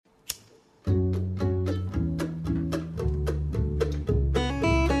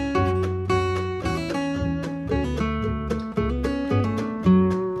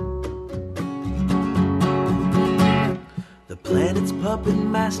puppet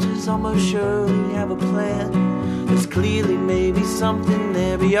masters almost surely have a plan. There's clearly maybe something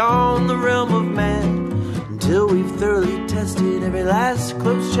there beyond the realm of man. Until we've thoroughly tested every last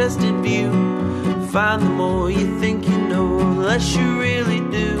close-chested view, find the more you think you know, the less you really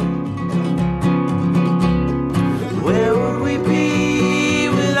do. Where would we be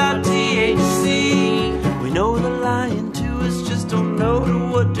without THC? We know they're lying to us, just don't know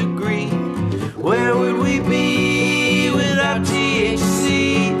to what degree. Where would we be without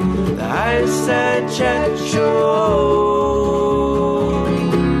THC? The Higher Side Chat Show.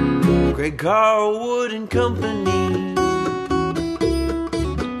 Greg Carlwood and Company.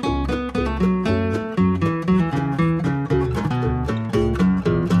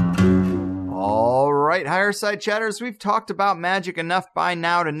 All right, Higher Side Chatters, we've talked about magic enough by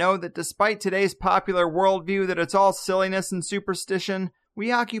now to know that despite today's popular worldview that it's all silliness and superstition,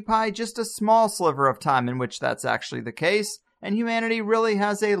 we occupy just a small sliver of time in which that's actually the case, and humanity really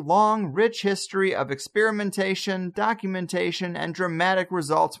has a long, rich history of experimentation, documentation, and dramatic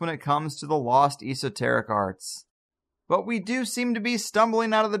results when it comes to the lost esoteric arts. But we do seem to be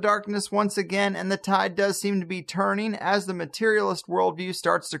stumbling out of the darkness once again, and the tide does seem to be turning as the materialist worldview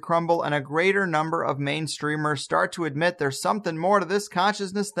starts to crumble and a greater number of mainstreamers start to admit there's something more to this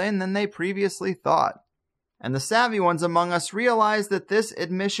consciousness thing than they previously thought. And the savvy ones among us realize that this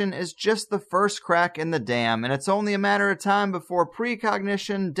admission is just the first crack in the dam, and it's only a matter of time before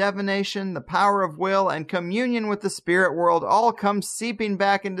precognition, divination, the power of will, and communion with the spirit world all come seeping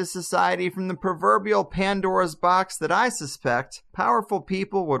back into society from the proverbial Pandora's box that I suspect powerful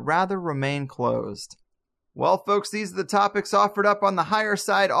people would rather remain closed. Well, folks, these are the topics offered up on the Higher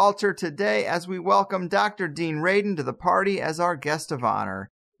Side altar today as we welcome Dr. Dean Radin to the party as our guest of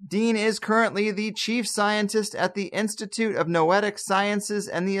honor. Dean is currently the Chief Scientist at the Institute of Noetic Sciences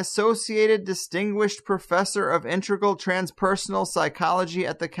and the Associated Distinguished Professor of Integral Transpersonal Psychology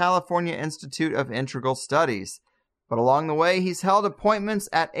at the California Institute of Integral Studies. But along the way, he's held appointments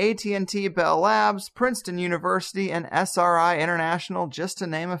at AT&T Bell Labs, Princeton University, and SRI International, just to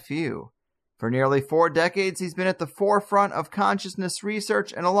name a few. For nearly 4 decades, he's been at the forefront of consciousness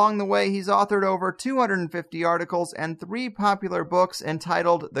research, and along the way, he's authored over 250 articles and 3 popular books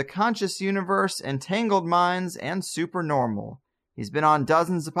entitled The Conscious Universe, Entangled Minds, and Supernormal. He's been on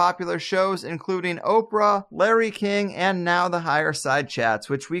dozens of popular shows, including Oprah, Larry King, and now the Higher Side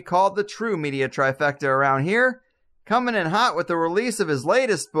Chats, which we call the true media trifecta around here. Coming in hot with the release of his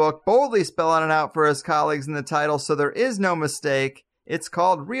latest book, boldly spelling it out for his colleagues in the title so there is no mistake. It's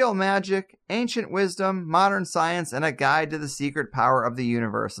called Real Magic, Ancient Wisdom, Modern Science, and a Guide to the Secret Power of the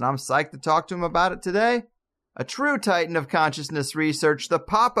Universe. And I'm psyched to talk to him about it today. A true titan of consciousness research, the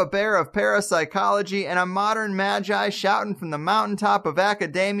Papa Bear of parapsychology, and a modern magi shouting from the mountaintop of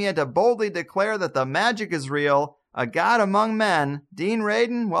academia to boldly declare that the magic is real, a god among men. Dean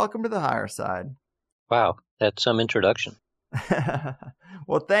Radin, welcome to the Higher Side. Wow, that's some introduction.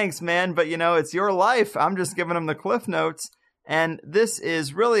 Well, thanks, man. But, it's your life. I'm just giving them the cliff notes. And this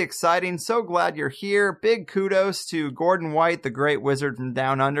is really exciting. So glad you're here. Big kudos to Gordon White, the great wizard from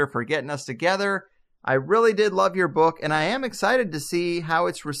Down Under, for getting us together. I really did love your book, and I am excited to see how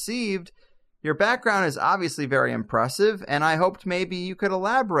it's received. Your background is obviously very impressive, and I hoped maybe you could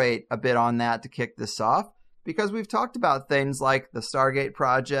elaborate a bit on that to kick this off, because we've talked about things like the Stargate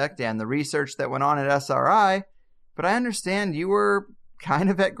Project and the research that went on at SRI, but I understand you were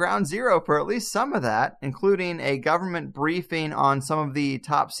kind of at ground zero for at least some of that, including a government briefing on some of the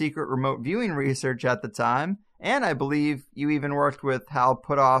top secret remote viewing research at the time. And I believe you even worked with Hal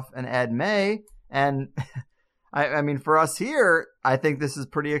Puthoff and Ed May. And I mean, for us here, I think this is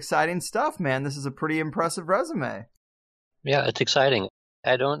pretty exciting stuff, man. This is a pretty impressive resume. Yeah, it's exciting.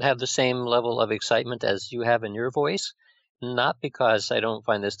 I don't have the same level of excitement as you have in your voice, not because I don't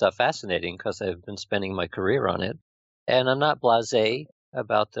find this stuff fascinating, because I've been spending my career on it. And I'm not blasé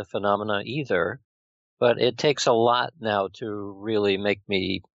about the phenomena either, but it takes a lot now to really make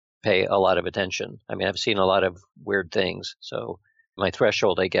me pay a lot of attention. I mean, I've seen a lot of weird things, so my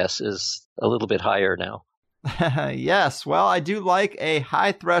threshold, I guess, is a little bit higher now. Yes, well, I do like a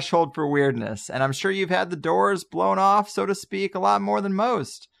high threshold for weirdness, and I'm sure you've had the doors blown off, so to speak, a lot more than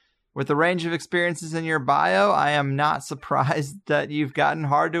most. With the range of experiences in your bio, I am not surprised that you've gotten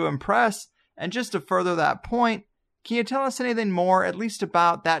hard to impress. And just to further that point, can you tell us anything more, at least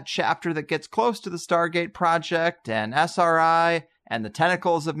about that chapter that gets close to the Stargate Project and SRI and the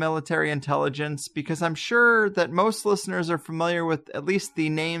tentacles of military intelligence? Because I'm sure that most listeners are familiar with at least the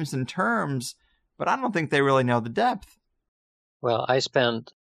names and terms, but I don't think they really know the depth. Well, I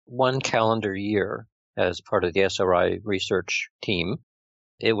spent 1 calendar year as part of the SRI research team,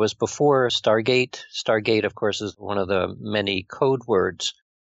 It was before Stargate. Stargate, of course, is one of the many code words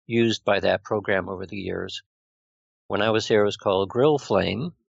used by that program over the years. When I was there, it was called Grill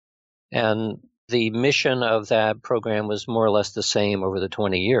Flame. And the mission of that program was more or less the same over the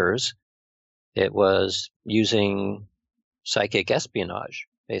 20 years. It was using psychic espionage,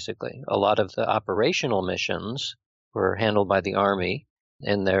 basically. A lot of the operational missions were handled by the Army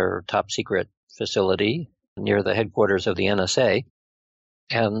in their top secret facility near the headquarters of the NSA.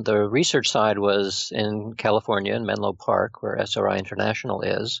 And the research side was in California, in Menlo Park, where SRI International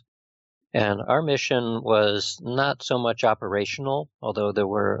is. And our mission was not so much operational, although there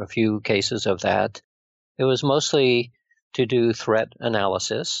were a few cases of that. It was mostly to do threat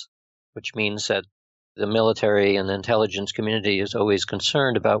analysis, which means that the military and intelligence community is always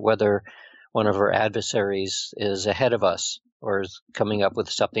concerned about whether one of our adversaries is ahead of us or is coming up with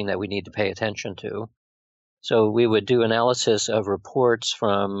something that we need to pay attention to. So we would do analysis of reports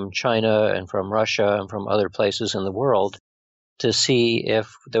from China and from Russia and from other places in the world to see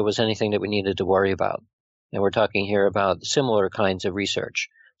if there was anything that we needed to worry about. And we're talking here about similar kinds of research.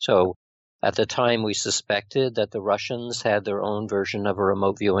 So at the time, we suspected that the Russians had their own version of a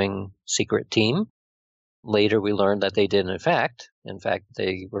remote viewing secret team. Later, we learned that they did, in fact. In fact,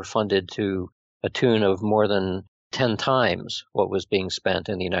 they were funded to a tune of more than 10 times what was being spent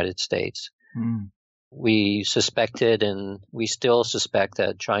in the United States. We suspected, and we still suspect,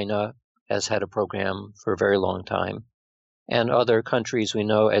 that China has had a program for a very long time. And other countries we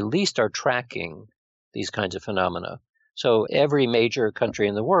know at least are tracking these kinds of phenomena. So every major country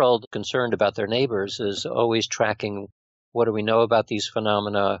in the world concerned about their neighbors is always tracking, what do we know about these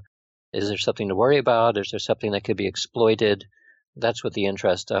phenomena? Is there something to worry about? Is there something that could be exploited? That's what the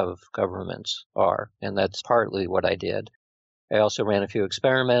interest of governments are, and that's partly what I did. I also ran a few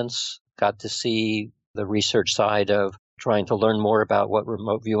experiments, got to see the research side of trying to learn more about what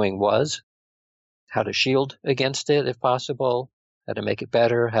remote viewing was, how to shield against it if possible, how to make it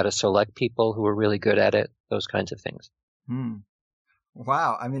better, how to select people who were really good at it, those kinds of things.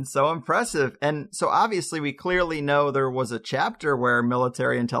 Wow. I mean, so impressive. And so obviously we clearly know there was a chapter where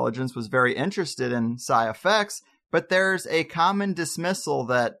military intelligence was very interested in psi effects, but there's a common dismissal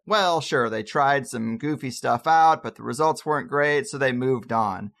that, well, sure, they tried some goofy stuff out, but the results weren't great, so they moved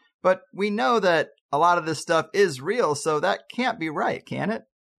on. But we know that a lot of this stuff is real, so that can't be right, can it?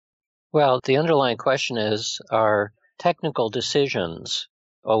 Well, the underlying question is, are technical decisions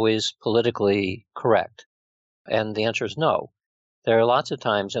always politically correct? And the answer is no. There are lots of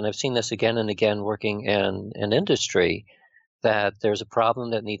times, and I've seen this again and again working in an industry, that there's a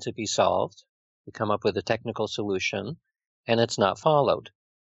problem that needs to be solved. We come up with a technical solution, and it's not followed.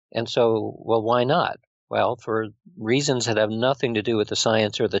 And so, well, why not? Well, for reasons that have nothing to do with the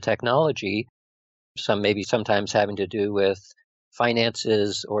science or the technology, maybe sometimes having to do with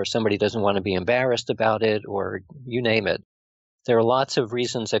finances, or somebody doesn't want to be embarrassed about it, or you name it. There are lots of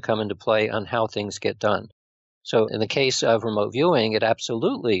reasons that come into play on how things get done. So in the case of remote viewing, it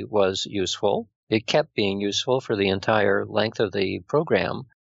absolutely was useful. It kept being useful for the entire length of the program.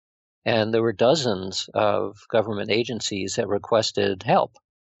 And there were dozens of government agencies that requested help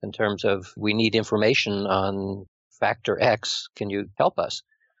in terms of, we need information on factor X. Can you help us?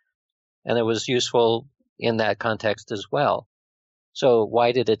 And it was useful in that context as well. So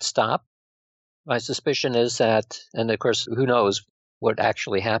why did it stop? My suspicion is that, and of course, who knows what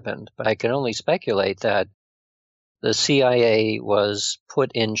actually happened, but I can only speculate that the CIA was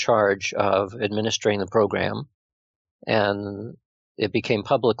put in charge of administering the program, and it became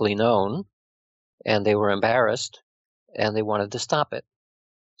publicly known, and they were embarrassed, and they wanted to stop it.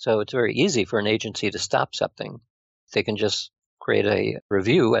 So it's very easy for an agency to stop something. They can just create a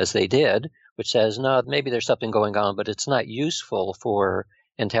review, as they did, which says, no, maybe there's something going on, but it's not useful for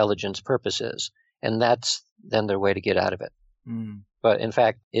intelligence purposes. And that's then their way to get out of it. But in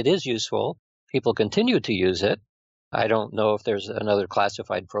fact, it is useful. People continue to use it. I don't know if there's another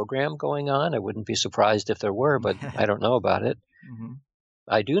classified program going on. I wouldn't be surprised if there were, but I don't know about it.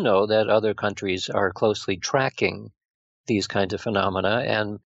 I do know that other countries are closely tracking these kinds of phenomena,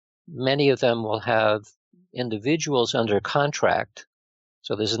 and many of them will have individuals under contract.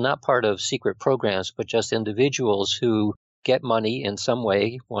 So this is not part of secret programs, but just individuals who get money in some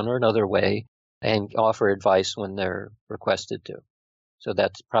way, one or another way, and offer advice when they're requested to. So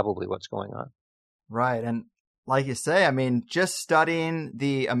that's probably what's going on. Right. And like you say, I mean, just studying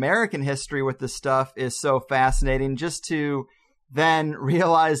the American history with this stuff is so fascinating, just to then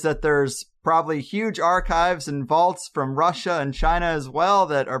realize that there's probably huge archives and vaults from Russia and China as well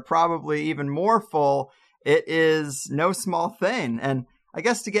that are probably even more full. It is no small thing. And I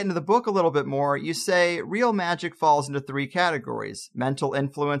guess to get into the book a little bit more, you say real magic falls into three categories: mental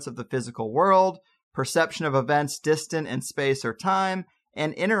influence of the physical world, perception of events distant in space or time,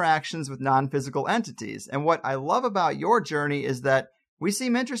 and interactions with non-physical entities. And what I love about your journey is that we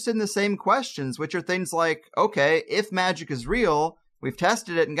seem interested in the same questions, which are things like, okay, if magic is real, we've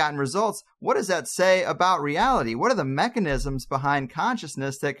tested it and gotten results, what does that say about reality? What are the mechanisms behind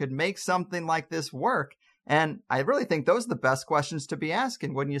consciousness that could make something like this work? And I really think those are the best questions to be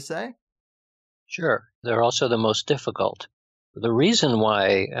asking, wouldn't you say? Sure. They're also the most difficult. The reason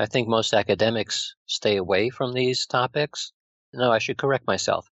why I think most academics stay away from these topics, no, I should correct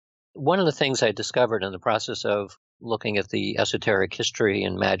myself. One of the things I discovered in the process of looking at the esoteric history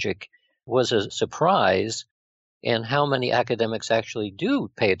and magic was a surprise in how many academics actually do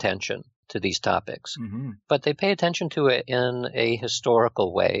pay attention to these topics. Mm-hmm. But they pay attention to it in a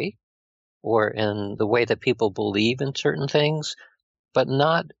historical way or in the way that people believe in certain things, but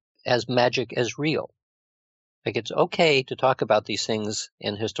not as magic as real. Like, it's okay to talk about these things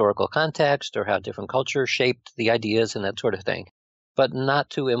in historical context or how different cultures shaped the ideas and that sort of thing, but not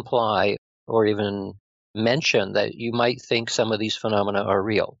to imply or even mention that you might think some of these phenomena are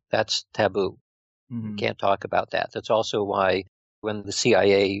real. That's taboo. Mm-hmm. You can't talk about that. That's also why when the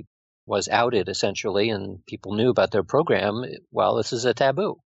CIA was outed, essentially, and people knew about their program, well, this is a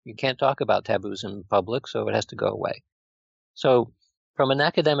taboo. You can't talk about taboos in public, so it has to go away. So from an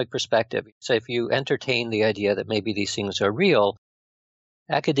academic perspective, so if you entertain the idea that maybe these things are real,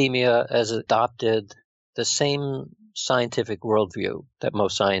 academia has adopted the same scientific worldview that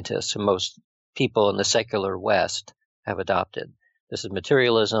most scientists and most people in the secular West have adopted. This is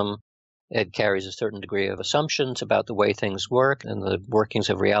materialism. It carries a certain degree of assumptions about the way things work and the workings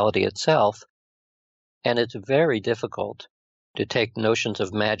of reality itself. And it's very difficult to take notions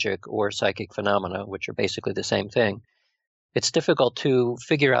of magic or psychic phenomena, which are basically the same thing. It's difficult to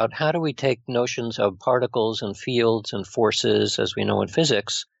figure out how do we take notions of particles and fields and forces, as we know in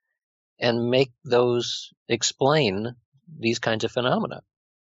physics, and make those explain these kinds of phenomena.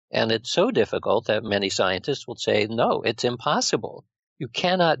 And it's so difficult that many scientists will say, no, it's impossible. You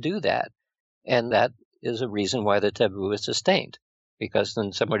cannot do that. And that is a reason why the taboo is sustained. Because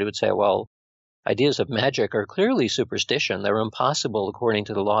then somebody would say, well, ideas of magic are clearly superstition. They're impossible according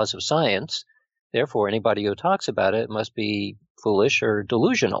to the laws of science. Therefore, anybody who talks about it must be foolish or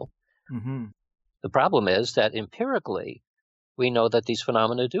delusional. Mm-hmm. The problem is that empirically, we know that these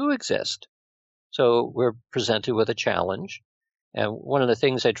phenomena do exist. So we're presented with a challenge. And one of the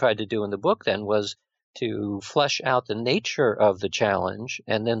things I tried to do in the book then was to flesh out the nature of the challenge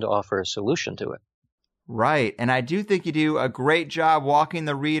and then to offer a solution to it. Right. And I do think you do a great job walking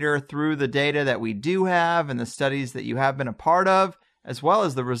the reader through the data that we do have and the studies that you have been a part of, as well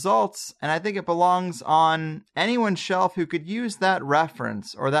as the results. And I think it belongs on anyone's shelf who could use that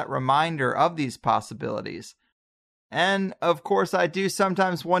reference or that reminder of these possibilities. And of course, I do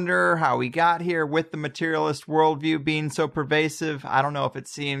sometimes wonder how we got here with the materialist worldview being so pervasive. I don't know if it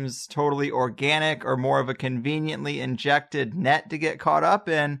seems totally organic or more of a conveniently injected net to get caught up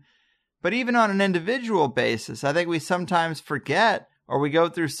in. But even on an individual basis, I think we sometimes forget or we go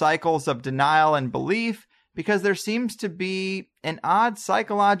through cycles of denial and belief because there seems to be an odd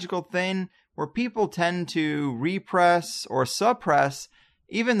psychological thing where people tend to repress or suppress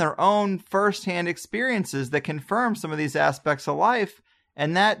even their own firsthand experiences that confirm some of these aspects of life.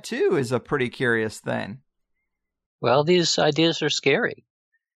 And that, too, is a pretty curious thing. Well, these ideas are scary,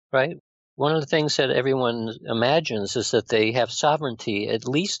 right? One of the things that everyone imagines is that they have sovereignty, at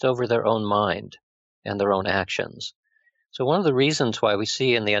least over their own mind and their own actions. So one of the reasons why we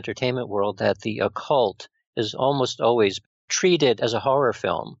see in the entertainment world that the occult is almost always treated as a horror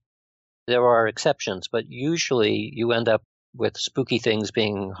film. There are exceptions, but usually you end up with spooky things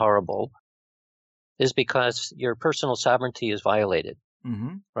being horrible, is because your personal sovereignty is violated,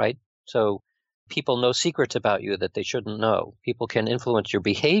 right? So people know secrets about you that they shouldn't know. People can influence your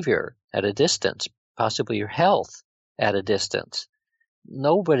behavior at a distance, possibly your health at a distance.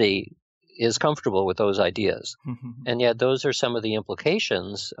 Nobody is comfortable with those ideas. And yet those are some of the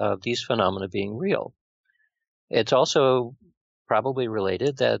implications of these phenomena being real. It's also probably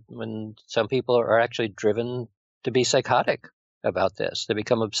related that when some people are actually driven to be psychotic about this, they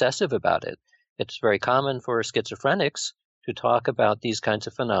become obsessive about it. It's very common for schizophrenics to talk about these kinds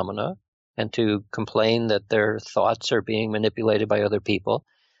of phenomena and to complain that their thoughts are being manipulated by other people.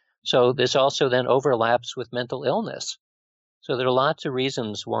 So this also then overlaps with mental illness. So there are lots of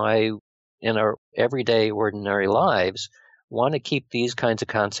reasons why in our everyday ordinary lives want to keep these kinds of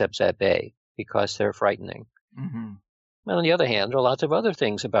concepts at bay because they're frightening. And on the other hand, there are lots of other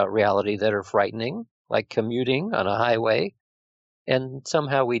things about reality that are frightening, like commuting on a highway. And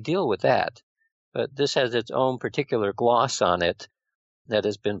somehow we deal with that. But this has its own particular gloss on it that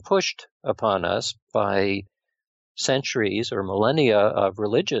has been pushed upon us by centuries or millennia of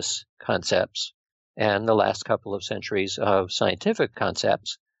religious concepts and the last couple of centuries of scientific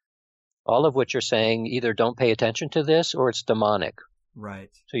concepts, all of which are saying either don't pay attention to this or it's demonic. Right.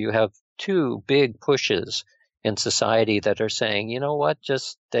 So you have two big pushes in society that are saying, you know what,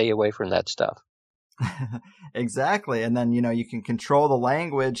 just stay away from that stuff. Exactly. And then, you can control the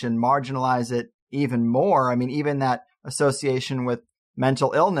language and marginalize it even more. I mean, even that association with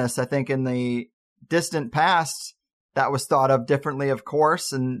mental illness, I think in the distant past, that was thought of differently, of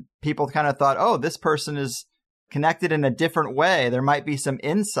course. And people kind of thought, oh, this person is connected in a different way. There might be some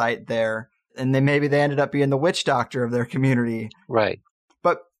insight there. And then maybe they ended up being the witch doctor of their community. Right.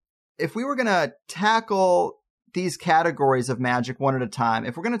 But if we were going to tackle these categories of magic one at a time,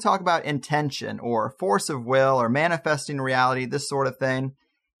 if we're going to talk about intention or force of will or manifesting reality, this sort of thing,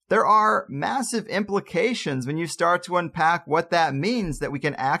 there are massive implications when you start to unpack what that means, that we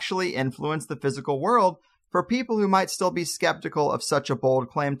can actually influence the physical world. For people who might still be skeptical of such a bold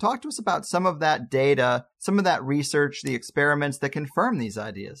claim, talk to us about some of that data, some of that research, the experiments that confirm these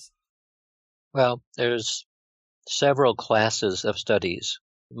ideas. Well, there's several classes of studies,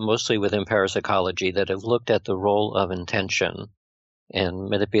 mostly within parapsychology, that have looked at the role of intention in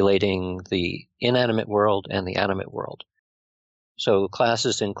manipulating the inanimate world and the animate world. So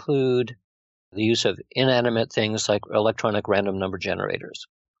classes include the use of inanimate things like electronic random number generators.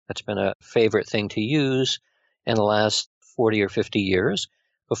 That's been a favorite thing to use in the last 40 or 50 years.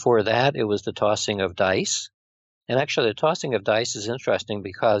 Before that, it was the tossing of dice. And actually, the tossing of dice is interesting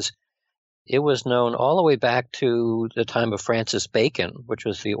because it was known all the way back to the time of Francis Bacon, which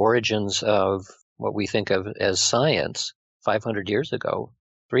was the origins of what we think of as science 500 years ago,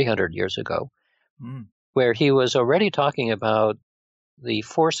 300 years ago, where he was already talking about the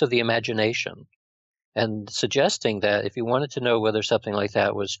force of the imagination and suggesting that if you wanted to know whether something like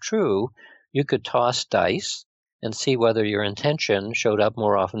that was true, you could toss dice and see whether your intention showed up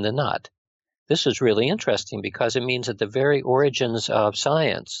more often than not. This is really interesting because it means at the very origins of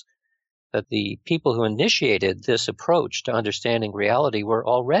science that the people who initiated this approach to understanding reality were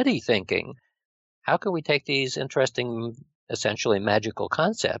already thinking, how can we take these interesting, essentially magical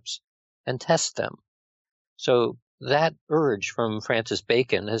concepts and test them? So that urge from Francis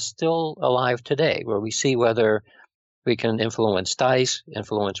Bacon is still alive today, where we see whether we can influence dice,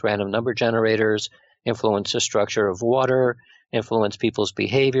 influence random number generators, influence the structure of water, influence people's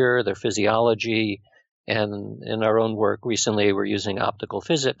behavior, their physiology. And in our own work recently, we're using optical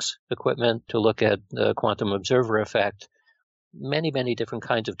physics equipment to look at the quantum observer effect. Many, many different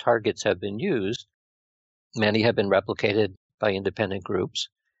kinds of targets have been used. Many have been replicated by independent groups.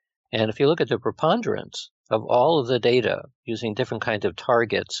 And if you look at the preponderance of all of the data using different kinds of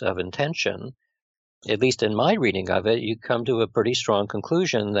targets of intention, at least in my reading of it, you come to a pretty strong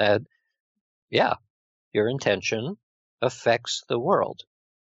conclusion that, yeah, your intention affects the world.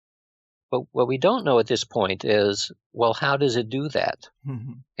 But what we don't know at this point is, well, how does it do that?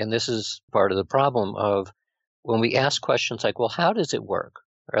 Mm-hmm. And this is part of the problem of when we ask questions like, well, how does it work?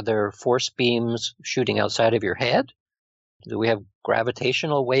 Are there force beams shooting outside of your head? Do we have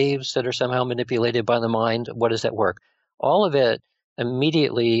gravitational waves that are somehow manipulated by the mind? What does that work? All of it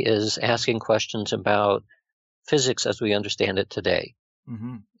immediately is asking questions about physics as we understand it today.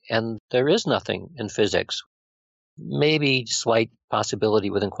 Mm-hmm. And there is nothing in physics, maybe slight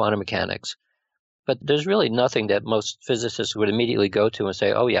possibility within quantum mechanics, but there's really nothing that most physicists would immediately go to and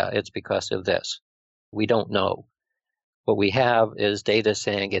say, oh yeah, it's because of this. We don't know. What we have is data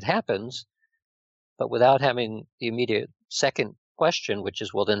saying it happens, but without having the immediate second question, which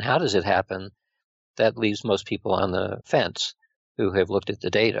is, well, then how does it happen? That leaves most people on the fence who have looked at the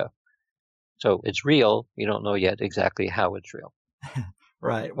data. So it's real. You don't know yet exactly how it's real.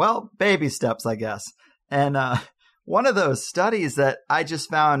 Right. Well, baby steps, I guess. And one of those studies that I just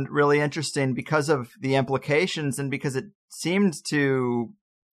found really interesting because of the implications and because it seemed to,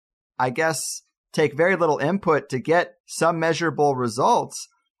 I guess, take very little input to get some measurable results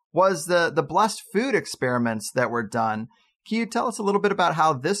was the blessed food experiments that were done. Can you tell us a little bit about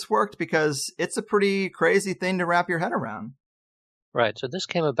how this worked? Because it's a pretty crazy thing to wrap your head around. Right. So this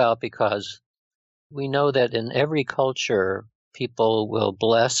came about because we know that in every culture, people will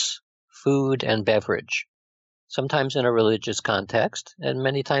bless food and beverage, sometimes in a religious context and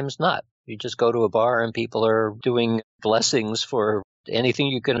many times not. You just go to a bar and people are doing blessings for anything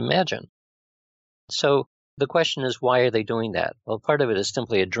you can imagine. So the question is, why are they doing that? Well, part of it is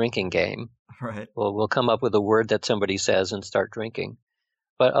simply a drinking game. Right. Well, we'll come up with a word that somebody says and start drinking.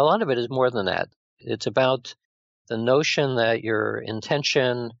 But a lot of it is more than that. It's about the notion that your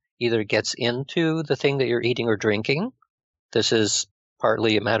intention either gets into the thing that you're eating or drinking. This is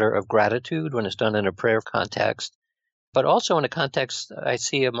partly a matter of gratitude when it's done in a prayer context, but also in a context I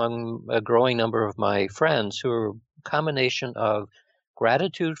see among a growing number of my friends who are a combination of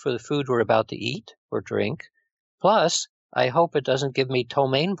gratitude for the food we're about to eat or drink, plus I hope it doesn't give me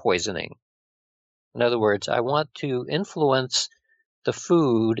ptomaine poisoning. In other words, I want to influence the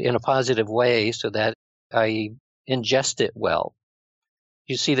food in a positive way so that I ingest it well.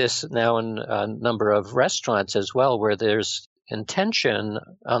 You see this now in a number of restaurants as well, where there's intention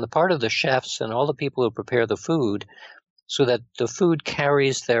on the part of the chefs and all the people who prepare the food so that the food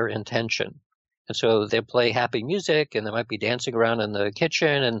carries their intention. And so they play happy music and they might be dancing around in the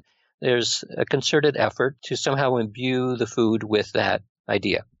kitchen, and there's a concerted effort to somehow imbue the food with that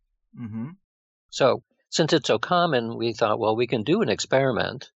idea. Mm-hmm. So since it's so common, we thought, well, we can do an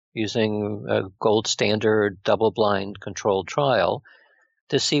experiment using a gold standard double-blind controlled trial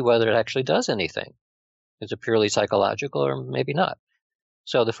to see whether it actually does anything. Is it purely psychological or maybe not?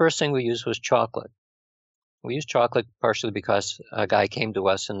 So the first thing we used was chocolate. We used chocolate partially because a guy came to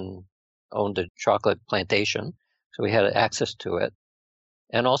us and owned a chocolate plantation, so we had access to it.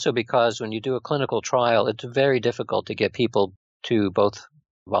 And also because when you do a clinical trial, it's very difficult to get people to both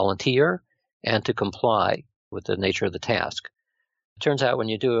volunteer and to comply with the nature of the task. It turns out when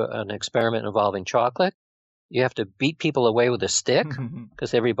you do an experiment involving chocolate, you have to beat people away with a stick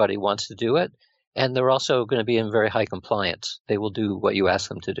because everybody wants to do it. And they're also going to be in very high compliance. They will do what you ask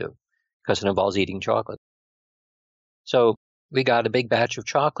them to do because it involves eating chocolate. So we got a big batch of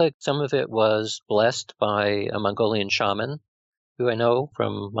chocolate. Some of it was blessed by a Mongolian shaman who I know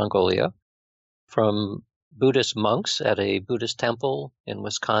from Mongolia, from Buddhist monks at a Buddhist temple in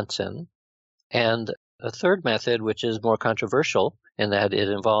Wisconsin, and a third method, which is more controversial in that it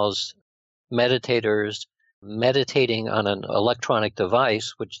involves meditators meditating on an electronic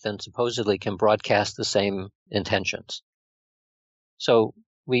device, which then supposedly can broadcast the same intentions. So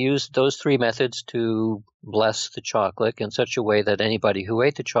we used those three methods to bless the chocolate in such a way that anybody who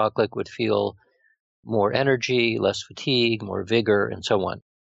ate the chocolate would feel more energy, less fatigue, more vigor, and so on.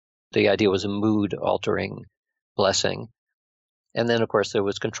 The idea was a mood-altering blessing. And then, of course, there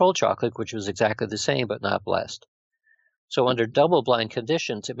was controlled chocolate, which was exactly the same but not blessed. So under double-blind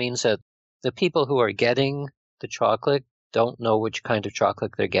conditions, it means that the people who are getting the chocolate don't know which kind of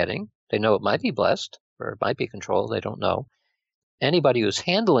chocolate they're getting. They know it might be blessed or it might be controlled. They don't know. Anybody who's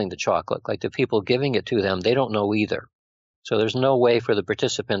handling the chocolate, like the people giving it to them, they don't know either. So there's no way for the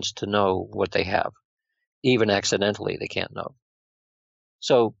participants to know what they have. Even accidentally, they can't know.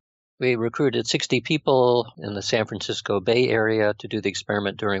 So we recruited 60 people in the San Francisco Bay Area to do the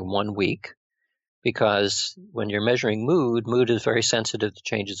experiment during 1 week, because when you're measuring mood is very sensitive to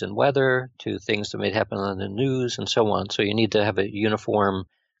changes in weather, to things that may happen on the news, and so on. So you need to have a uniform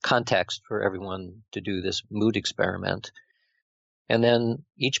context for everyone to do this mood experiment. And then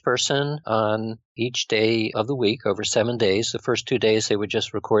each person on each day of the week, over 7 days, the first 2 days they would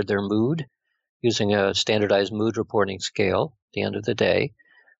just record their mood using a standardized mood reporting scale at the end of the day.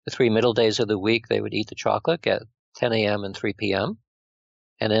 The 3 middle days of the week, they would eat the chocolate at 10 a.m. and 3 p.m.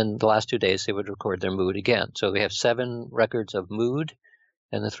 And then the last 2 days, they would record their mood again. So we have 7 records of mood,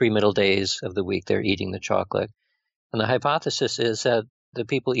 and the 3 middle days of the week, they're eating the chocolate. And the hypothesis is that the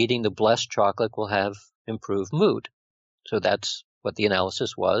people eating the blessed chocolate will have improved mood. So that's what the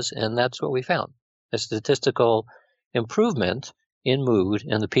analysis was, and that's what we found. A statistical improvement in mood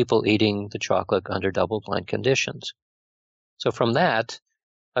in the people eating the chocolate under double-blind conditions. So from that,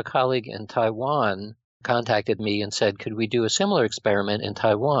 a colleague in Taiwan contacted me and said, could we do a similar experiment in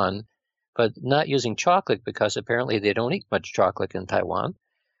Taiwan, but not using chocolate because apparently they don't eat much chocolate in Taiwan.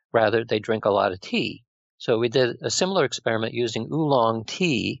 Rather, they drink a lot of tea. So we did a similar experiment using oolong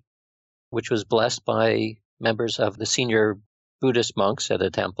tea, which was blessed by members of the senior Buddhist monks at a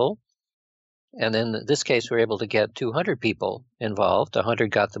temple. And in this case, we were able to get 200 people involved.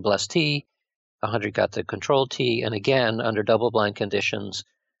 100 got the blessed tea, 100 got the controlled tea, and again, under double-blind conditions,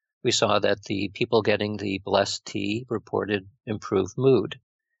 we saw that the people getting the blessed tea reported improved mood.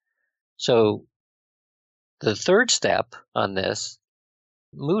 So the third step on this,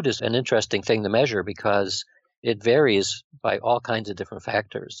 mood is an interesting thing to measure because it varies by all kinds of different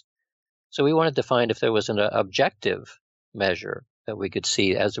factors. So we wanted to find if there was an objective measure that we could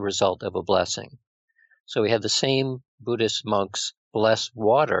see as a result of a blessing. So we had the same Buddhist monks bless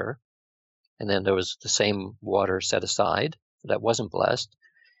water, and then there was the same water set aside that wasn't blessed.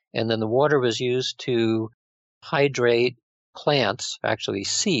 And then the water was used to hydrate plants, actually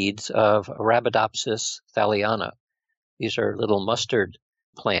seeds, of Arabidopsis thaliana. These are little mustard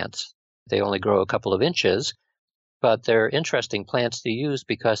plants. They only grow a couple of inches, but they're interesting plants to use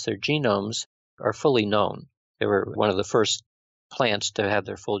because their genomes are fully known. They were one of the first plants to have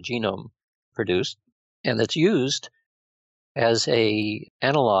their full genome produced, and it's used as a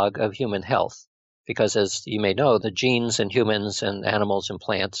analog of human health. Because as you may know, the genes in humans and animals and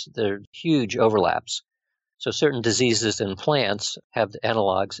plants, they're huge overlaps. So certain diseases in plants have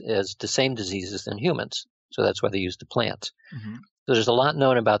analogs as the same diseases in humans. So that's why they use the plants. Mm-hmm. So there's a lot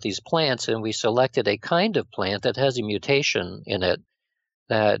known about these plants, and we selected a kind of plant that has a mutation in it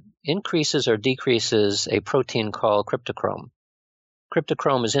that increases or decreases a protein called cryptochrome.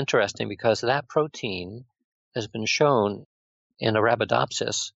 Cryptochrome is interesting because that protein has been shown in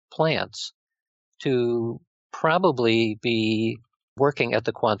Arabidopsis plants to probably be working at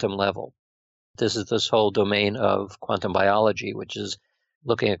the quantum level. This is this whole domain of quantum biology, which is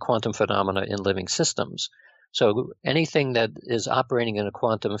looking at quantum phenomena in living systems. So anything that is operating in a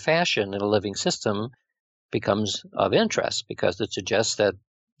quantum fashion in a living system becomes of interest because it suggests that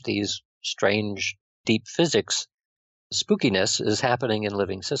these strange deep physics spookiness is happening in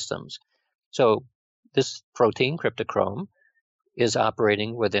living systems. So this protein, cryptochrome, is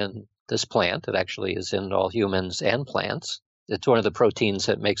operating within this plant. It actually is in all humans and plants. It's one of the proteins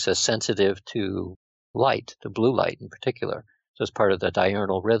that makes us sensitive to light, to blue light in particular. So it's part of the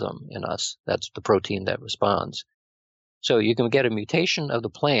diurnal rhythm in us. That's the protein that responds. So you can get a mutation of the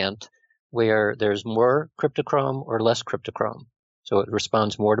plant where there's more cryptochrome or less cryptochrome. So it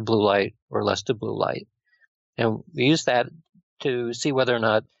responds more to blue light or less to blue light. And we use that to see whether or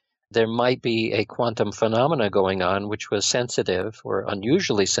not there might be a quantum phenomena going on which was sensitive or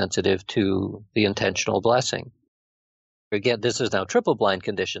unusually sensitive to the intentional blessing. Again, this is now triple blind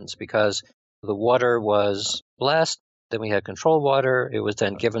conditions because the water was blessed, then we had control water. It was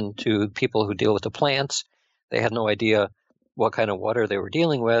then given to people who deal with the plants. They had no idea what kind of water they were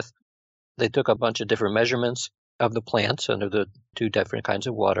dealing with. They took a bunch of different measurements of the plants under the two different kinds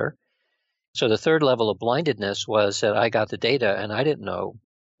of water. So the third level of blindedness was that I got the data and I didn't know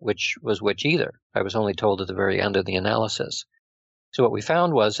which was which either. I was only told at the very end of the analysis. So what we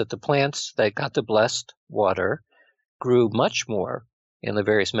found was that the plants that got the blessed water grew much more in the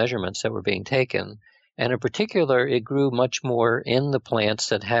various measurements that were being taken. And in particular, it grew much more in the plants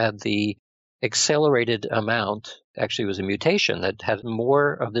that had the accelerated amount, actually it was a mutation that had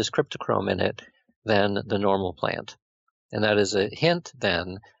more of this cryptochrome in it than the normal plant. And that is a hint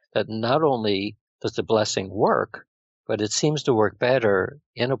then that not only does the blessing work, but it seems to work better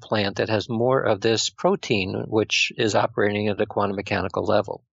in a plant that has more of this protein, which is operating at a quantum mechanical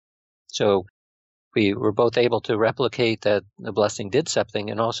level. So we were both able to replicate that the blessing did something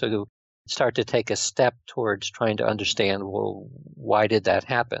and also start to take a step towards trying to understand, well, why did that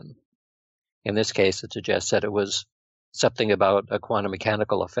happen? In this case, it suggests that it was something about a quantum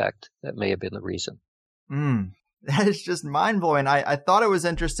mechanical effect that may have been the reason. That is just mind-blowing. I thought it was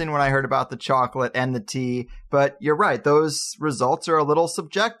interesting when I heard about the chocolate and the tea, but you're right. Those results are a little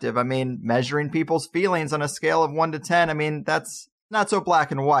subjective. I mean, measuring people's feelings on a scale of 1 to 10, I mean, that's not so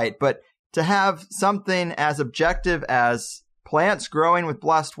black and white. But to have something as objective as plants growing with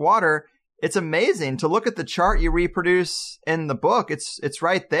blessed water, it's amazing. To look at the chart you reproduce in the book, it's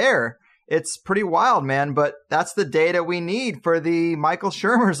right there. It's pretty wild, man, but that's the data we need for the Michael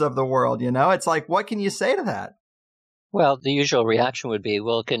Shermers of the world, you know? It's like, what can you say to that? Well, the usual reaction would be,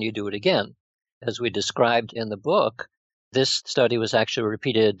 well, can you do it again? As we described in the book, this study was actually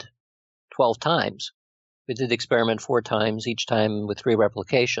repeated 12 times. We did the experiment 4 times, each time with 3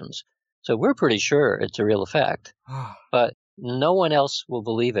 replications. So we're pretty sure it's a real effect. But no one else will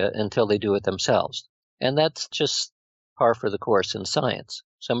believe it until they do it themselves. And that's just par for the course in science.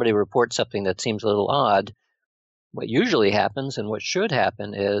 Somebody reports something that seems a little odd. What usually happens and what should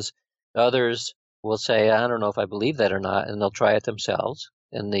happen is others will say, I don't know if I believe that or not, and they'll try it themselves,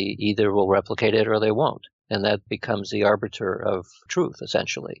 and they either will replicate it or they won't. And that becomes the arbiter of truth,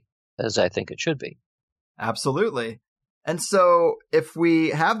 essentially, as I think it should be. Absolutely. And so if we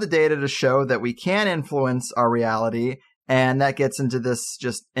have the data to show that we can influence our reality, and that gets into this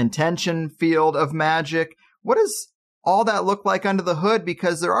just intention field of magic, what does all that look like under the hood?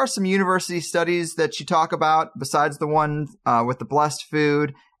 Because there are some university studies that you talk about besides the one with the blessed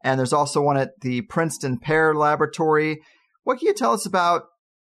food. And there's also one at the Princeton Pear Laboratory. What can you tell us about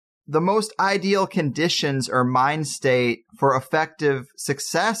the most ideal conditions or mind state for effective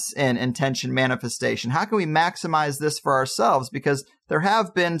success in intention manifestation? How can we maximize this for ourselves? Because there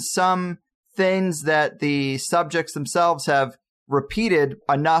have been some things that the subjects themselves have repeated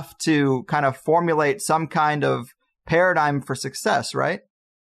enough to kind of formulate some kind of paradigm for success, right?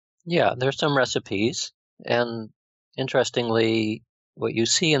 Yeah, there's some recipes. And interestingly, What you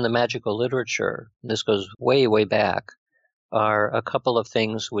see in the magical literature, and this goes way, way back, are a couple of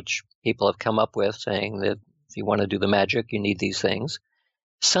things which people have come up with saying that if you want to do the magic, you need these things.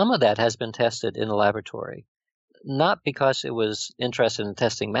 Some of that has been tested in the laboratory, not because it was interested in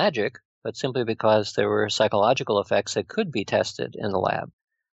testing magic, but simply because there were psychological effects that could be tested in the lab.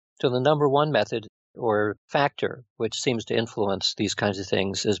 So the number one method or factor which seems to influence these kinds of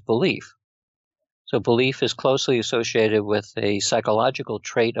things is belief. So belief is closely associated with a psychological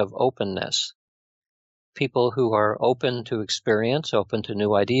trait of openness. People who are open to experience, open to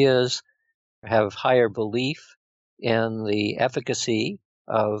new ideas, have higher belief in the efficacy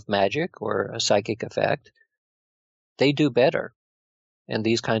of magic or a psychic effect, they do better in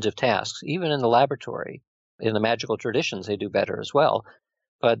these kinds of tasks. Even in the laboratory, in the magical traditions, they do better as well.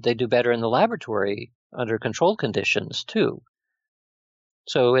 But they do better in the laboratory under controlled conditions too.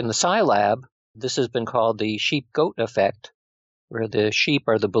 So in the Psi Lab, this has been called the sheep-goat effect, where the sheep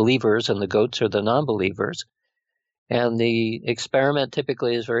are the believers and the goats are the non-believers. And the experiment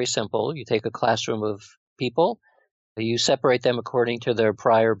typically is very simple. You take a classroom of people, you separate them according to their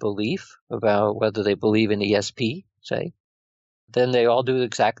prior belief about whether they believe in ESP, say. Then they all do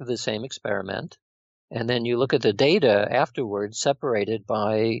exactly the same experiment. And then you look at the data afterwards separated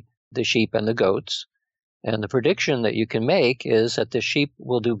by the sheep and the goats. And the prediction that you can make is that the sheep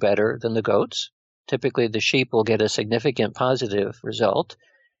will do better than the goats. Typically, the sheep will get a significant positive result,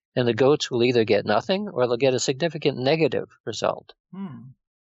 and the goats will either get nothing or they'll get a significant negative result.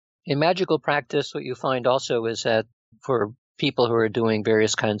 In magical practice, what you find also is that for people who are doing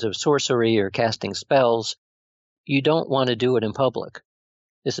various kinds of sorcery or casting spells, you don't want to do it in public.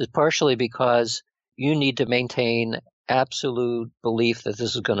 This is partially because you need to maintain absolute belief that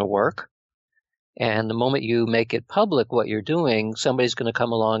this is going to work. And the moment you make it public what you're doing, somebody's going to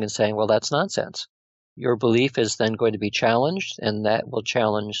come along and saying, well, that's nonsense. Your belief is then going to be challenged, and that will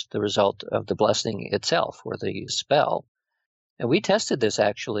challenge the result of the blessing itself or the spell. And we tested this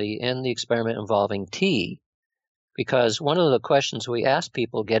actually in the experiment involving tea, because one of the questions we asked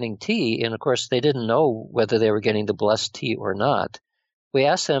people getting tea, and of course they didn't know whether they were getting the blessed tea or not, we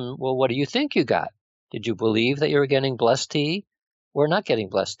asked them, well, what do you think you got? Did you believe that you were getting blessed tea or not getting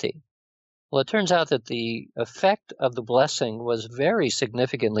blessed tea? Well, it turns out that the effect of the blessing was very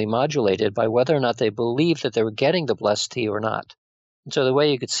significantly modulated by whether or not they believed that they were getting the blessed tea or not. And so the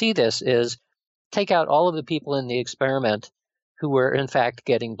way you could see this is take out all of the people in the experiment who were in fact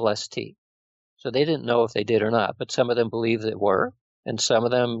getting blessed tea. So they didn't know if they did or not, but some of them believed they were, and some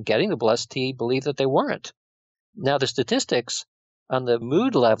of them getting the blessed tea believed that they weren't. Now the statistics on the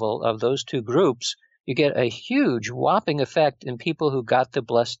mood level of those two groups, you get a huge whopping effect in people who got the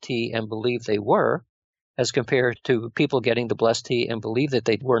blessed tea and believed they were, as compared to people getting the blessed tea and believed that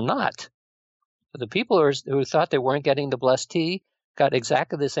they were not. So the people who thought they weren't getting the blessed tea got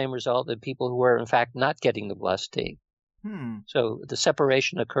exactly the same result that people who were in fact not getting the blessed tea. So the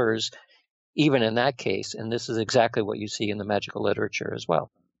separation occurs even in that case, and this is exactly what you see in the magical literature as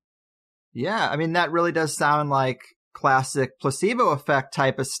well. Yeah, I mean, that really does sound like classic placebo effect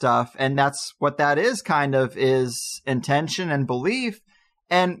type of stuff. And that's what that is kind of, is intention and belief.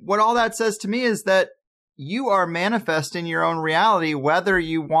 And what all that says to me is that you are manifesting your own reality, whether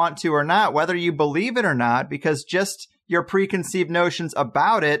you want to or not, whether you believe it or not, because just your preconceived notions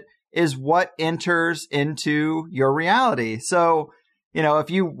about it is what enters into your reality. So, you know, if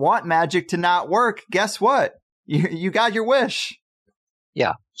you want magic to not work, guess what? You got your wish.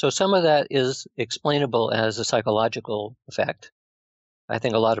 Yeah. So some of that is explainable as a psychological effect. I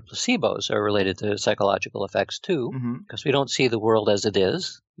think a lot of placebos are related to psychological effects too, because we don't see the world as it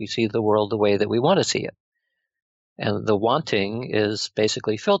is. We see the world the way that we want to see it. And the wanting is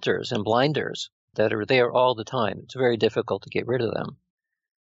basically filters and blinders that are there all the time. It's very difficult to get rid of them.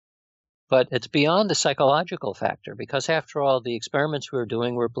 But it's beyond the psychological factor, because after all, the experiments we were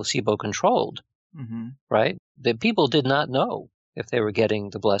doing were placebo-controlled, right? The people did not know if they were getting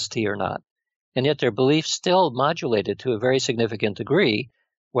the blessed tea or not. And yet their beliefs still modulated to a very significant degree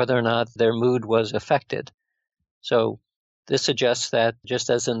whether or not their mood was affected. So this suggests that just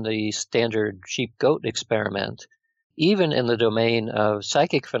as in the standard sheep-goat experiment, even in the domain of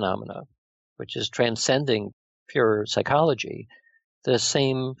psychic phenomena, which is transcending pure psychology, the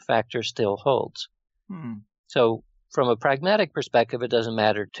same factor still holds. So from a pragmatic perspective, it doesn't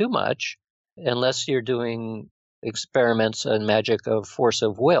matter too much unless you're doing experiments in magic of force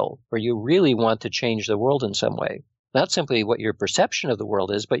of will, where you really want to change the world in some way. Not simply what your perception of the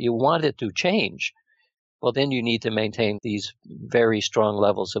world is, but you want it to change. Well, then you need to maintain these very strong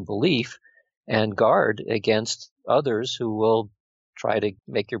levels of belief and guard against others who will try to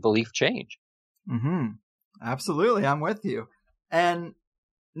make your belief change. Absolutely. I'm with you. And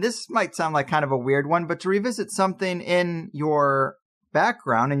this might sound like kind of a weird one, but to revisit something in your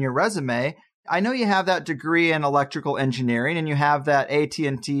background, in your resume, I know you have that degree in electrical engineering and you have that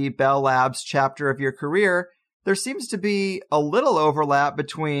AT&T Bell Labs chapter of your career. There seems to be a little overlap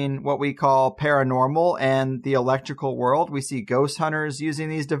between what we call paranormal and the electrical world. We see ghost hunters using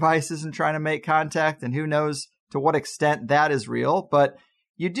these devices and trying to make contact, and who knows to what extent that is real. But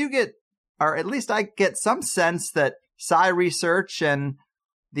you do get, or at least I get some sense that psi research and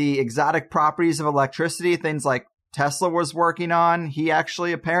the exotic properties of electricity, things like Tesla was working on, he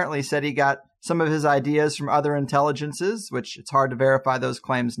actually apparently said he got some of his ideas from other intelligences, which it's hard to verify those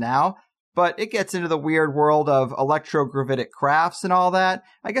claims now. But it gets into the weird world of electrogravitic crafts and all that.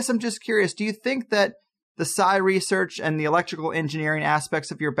 I guess I'm just curious, do you think that the psi research and the electrical engineering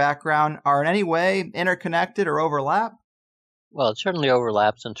aspects of your background are in any way interconnected or overlap? Well, it certainly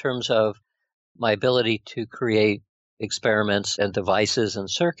overlaps in terms of my ability to create experiments and devices and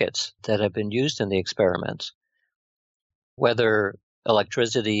circuits that have been used in the experiments. Whether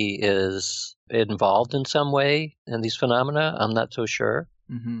electricity is involved in some way in these phenomena, I'm not so sure.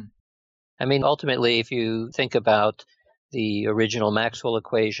 Mm-hmm. I mean, ultimately, if you think about the original Maxwell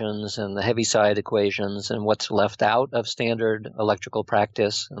equations and the Heaviside equations and what's left out of standard electrical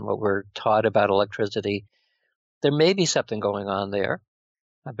practice and what we're taught about electricity, there may be something going on there.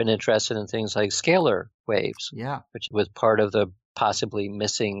 I've been interested in things like scalar waves, which was part of the possibly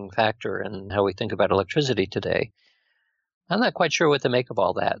missing factor in how we think about electricity today. I'm not quite sure what to make of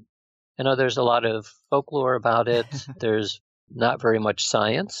all that. I know there's a lot of folklore about it. There's not very much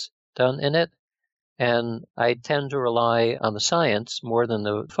science done in it. And I tend to rely on the science more than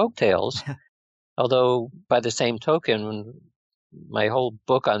the folk tales. Although, by the same token, my whole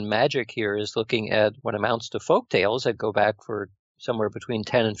book on magic here is looking at what amounts to folk tales that go back for somewhere between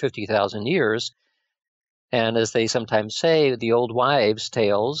 10 and 50,000 years. And as they sometimes say, the old wives'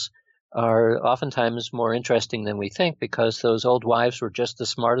 tales are oftentimes more interesting than we think because those old wives were just as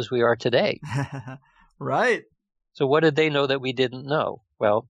smart as we are today. Right. So what did they know that we didn't know?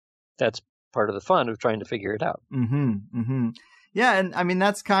 Well, that's part of the fun of trying to figure it out. Mm-hmm. Mm-hmm. Yeah. And I mean,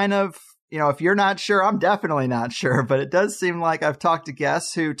 that's kind of, if you're not sure, I'm definitely not sure, but it does seem like I've talked to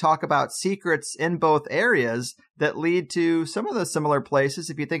guests who talk about secrets in both areas that lead to some of the similar places.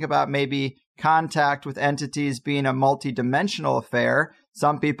 If you think about maybe contact with entities being a multidimensional affair,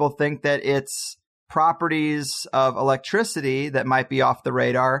 some people think that it's properties of electricity that might be off the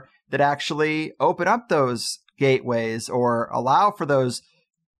radar that actually open up those gateways or allow for those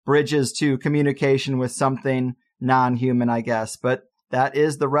bridges to communication with something non-human, I guess. But that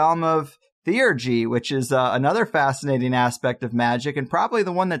is the realm of theurgy, which is another fascinating aspect of magic and probably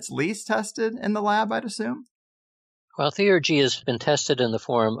the one that's least tested in the lab, I'd assume. Well, theurgy has been tested in the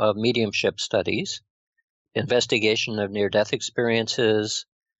form of mediumship studies, investigation of near-death experiences.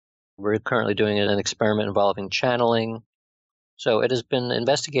 We're currently doing an experiment involving channeling. So it has been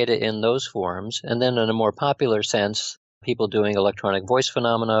investigated in those forms. And then in a more popular sense, people doing electronic voice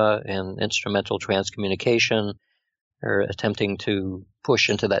phenomena and instrumental transcommunication are attempting to push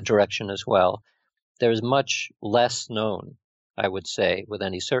into that direction as well. There's much less known, I would say, with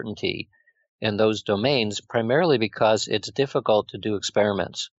any certainty in those domains, primarily because it's difficult to do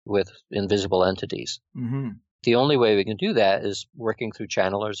experiments with invisible entities. Mm-hmm. The only way we can do that is working through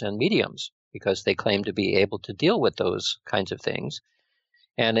channelers and mediums, because they claim to be able to deal with those kinds of things.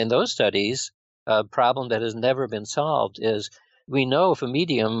 And in those studies, a problem that has never been solved is we know if a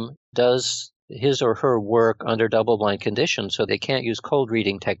medium does his or her work under double-blind conditions, so they can't use cold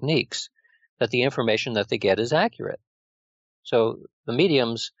reading techniques, that the information that they get is accurate. So the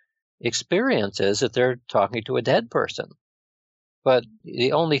medium's experience is that they're talking to a dead person. But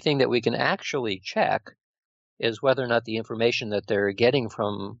the only thing that we can actually check is whether or not the information that they're getting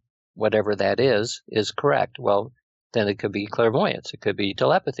from whatever that is correct. Well, then it could be clairvoyance, it could be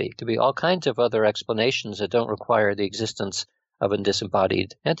telepathy, it could be all kinds of other explanations that don't require the existence of a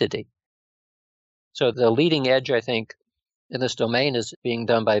disembodied entity. So the leading edge, I think, in this domain is being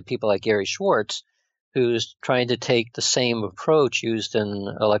done by people like Gary Schwartz, who's trying to take the same approach used in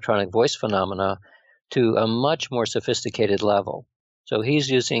electronic voice phenomena to a much more sophisticated level. So he's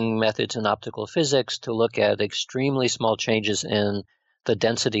using methods in optical physics to look at extremely small changes in the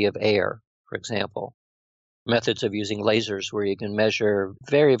density of air, for example. Methods of using lasers where you can measure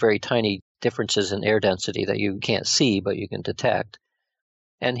very, very tiny differences in air density that you can't see, but you can detect.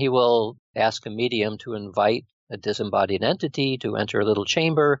 And he will ask a medium to invite a disembodied entity to enter a little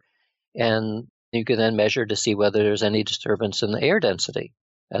chamber, and you can then measure to see whether there's any disturbance in the air density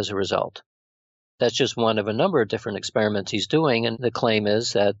as a result. That's just one of a number of different experiments he's doing, and the claim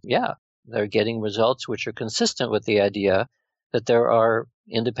is that, they're getting results which are consistent with the idea that there are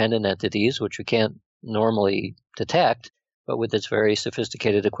independent entities which we can't normally detect, but with this very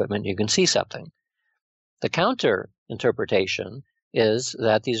sophisticated equipment, you can see something. The counter interpretation is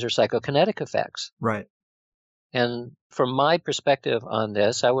that these are psychokinetic effects. Right. And from my perspective on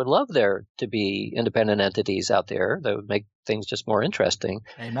this, I would love there to be independent entities out there that would make things just more interesting.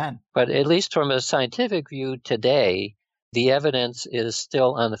 Amen. But at least from a scientific view today, the evidence is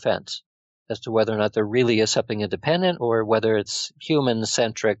still on the fence as to whether or not there really is something independent or whether it's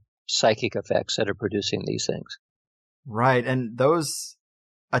human-centric psychic effects that are producing these things. Right. And those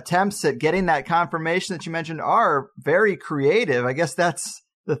attempts at getting that confirmation that you mentioned are very creative. I guess that's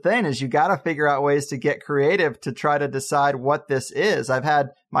the thing, is you got to figure out ways to get creative to try to decide what this is. I've had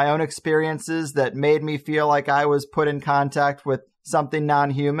my own experiences that made me feel like I was put in contact with something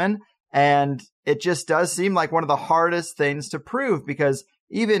non-human. And it just does seem like one of the hardest things to prove, because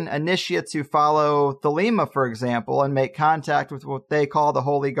even initiates who follow Thelema, for example, and make contact with what they call the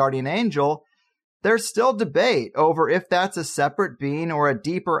holy guardian angel, there's still debate over if that's a separate being or a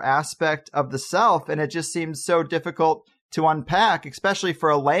deeper aspect of the self. And it just seems so difficult to unpack, especially for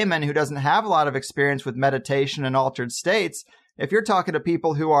a layman who doesn't have a lot of experience with meditation and altered states. If you're talking to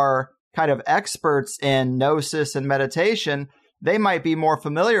people who are kind of experts in gnosis and meditation, they might be more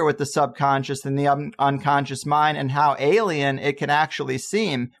familiar with the subconscious than the unconscious mind and how alien it can actually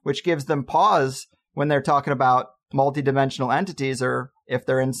seem, which gives them pause when they're talking about multidimensional entities or if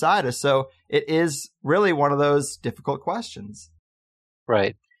they're inside us. So it is really one of those difficult questions.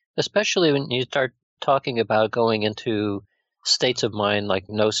 Right. Especially when you start talking about going into states of mind like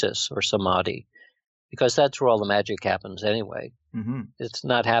gnosis or samadhi, because that's where all the magic happens anyway. Mm-hmm. It's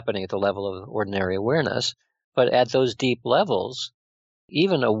not happening at the level of ordinary awareness. But at those deep levels,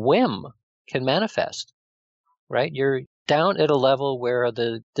 even a whim can manifest, right? You're down at a level where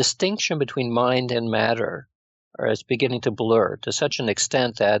the distinction between mind and matter is beginning to blur to such an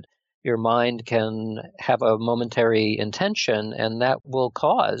extent that your mind can have a momentary intention, and that will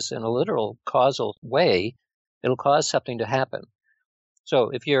cause, in a literal causal way, it'll cause something to happen. So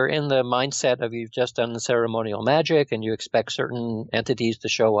if you're in the mindset of you've just done the ceremonial magic and you expect certain entities to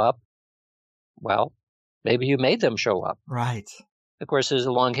show up, well, maybe you made them show up. Right. Of course, there's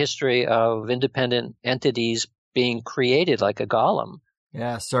a long history of independent entities being created, like a golem.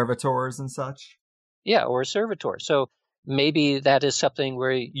 Yeah, servitors and such. Yeah, or a servitor. So maybe that is something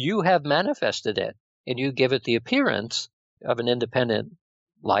where you have manifested it and you give it the appearance of an independent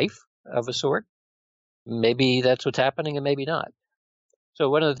life of a sort. Maybe that's what's happening and maybe not. So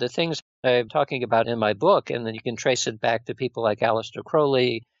one of the things I'm talking about in my book, and then you can trace it back to people like Aleister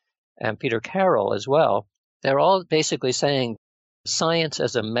Crowley and Peter Carroll as well, they're all basically saying science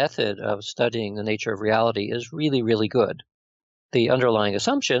as a method of studying the nature of reality is really, really good. The underlying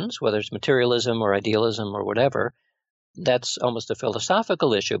assumptions, whether it's materialism or idealism or whatever, that's almost a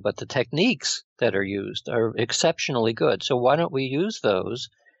philosophical issue, but the techniques that are used are exceptionally good. So why don't we use those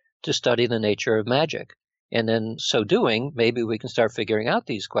to study the nature of magic? And in so doing, maybe we can start figuring out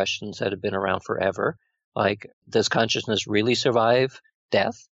these questions that have been around forever, like, does consciousness really survive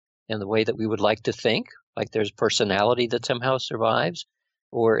death in the way that we would like to think? Like there's personality that somehow survives?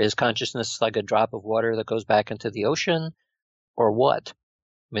 Or is consciousness like a drop of water that goes back into the ocean? Or what?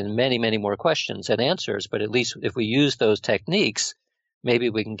 I mean, many, many more questions and answers, but at least if we use those techniques, maybe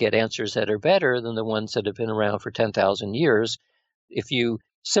we can get answers that are better than the ones that have been around for 10,000 years. If you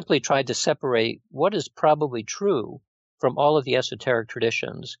simply tried to separate what is probably true from all of the esoteric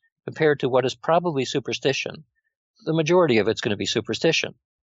traditions compared to what is probably superstition, the majority of it's going to be superstition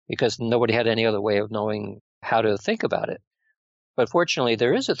because nobody had any other way of knowing how to think about it. But fortunately,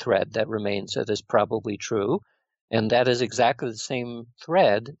 there is a thread that remains that is probably true, and that is exactly the same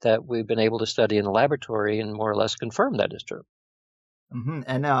thread that we've been able to study in the laboratory and more or less confirm that is true. Mm-hmm.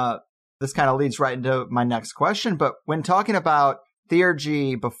 And this kind of leads right into my next question. But when talking about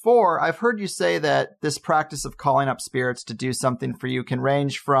theurgy before, I've heard you say that this practice of calling up spirits to do something for you can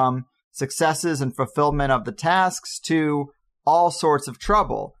range from successes and fulfillment of the tasks to all sorts of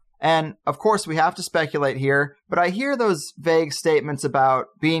trouble. And of course, we have to speculate here, but I hear those vague statements about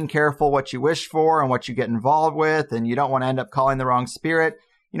being careful what you wish for and what you get involved with, and you don't want to end up calling the wrong spirit.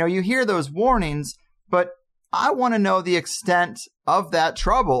 You know, you hear those warnings, but I want to know the extent of that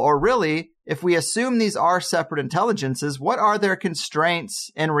trouble, or really, if we assume these are separate intelligences, what are their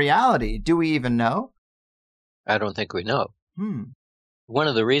constraints in reality? Do we even know? I don't think we know. One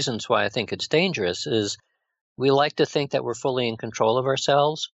of the reasons why I think it's dangerous is we like to think that we're fully in control of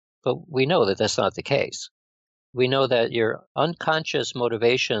ourselves, but we know that that's not the case. We know that your unconscious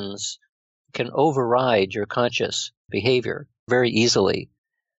motivations can override your conscious behavior very easily.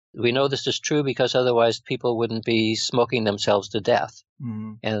 We know this is true because otherwise people wouldn't be smoking themselves to death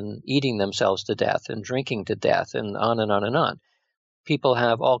and eating themselves to death and drinking to death and on and on and on. People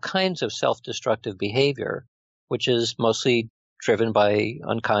have all kinds of self-destructive behavior, which is mostly driven by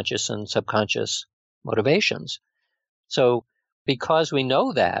unconscious and subconscious motivations. So because we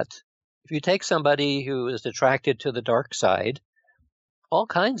know that, if you take somebody who is attracted to the dark side, all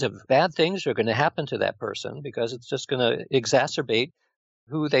kinds of bad things are going to happen to that person because it's just going to exacerbate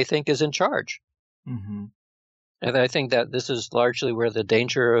who they think is in charge. Mm-hmm. And I think that this is largely where the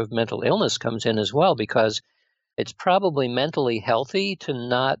danger of mental illness comes in as well, because it's probably mentally healthy to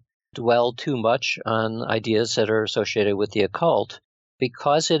not dwell too much on ideas that are associated with the occult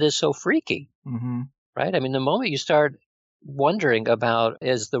because it is so freaky, right? I mean, the moment you start wondering about,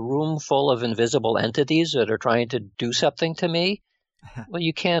 is the room full of invisible entities that are trying to do something to me? Well,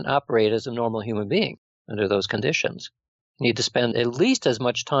 you can't operate as a normal human being under those conditions. You need to spend at least as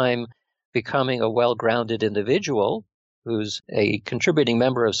much time becoming a well-grounded individual who's a contributing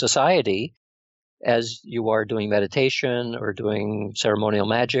member of society as you are doing meditation or doing ceremonial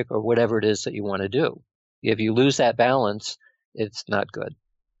magic or whatever it is that you want to do. If you lose that balance, it's not good.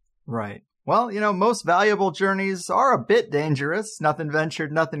 Right. Well, most valuable journeys are a bit dangerous. Nothing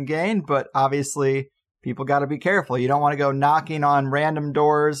ventured, nothing gained, but obviously people got to be careful. You don't want to go knocking on random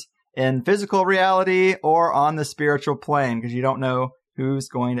doors in physical reality or on the spiritual plane because you don't know who's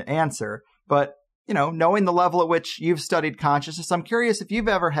going to answer. But, knowing the level at which you've studied consciousness, I'm curious if you've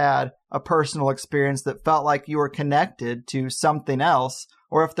ever had a personal experience that felt like you were connected to something else,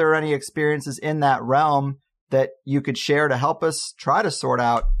 or if there are any experiences in that realm that you could share to help us try to sort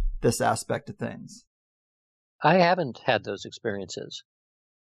out this aspect of things. I haven't had those experiences.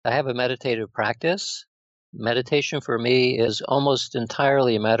 I have a meditative practice. Meditation for me is almost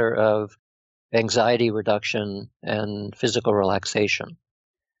entirely a matter of anxiety reduction and physical relaxation.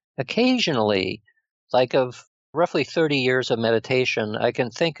 Occasionally, like of roughly 30 years of meditation, I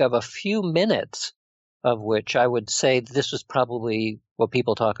can think of a few minutes of which I would say this was probably what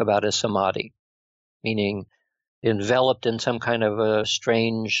people talk about as samadhi, meaning enveloped in some kind of a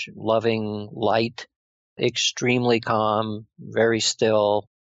strange, loving light, extremely calm, very still,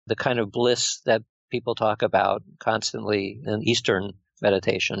 the kind of bliss that people talk about constantly in Eastern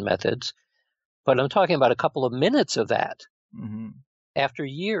meditation methods. But I'm talking about a couple of minutes of that after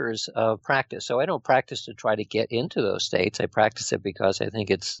years of practice. So I don't practice to try to get into those states. I practice it because I think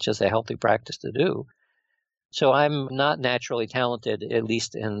it's just a healthy practice to do. So I'm not naturally talented, at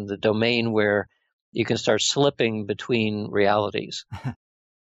least in the domain where you can start slipping between realities.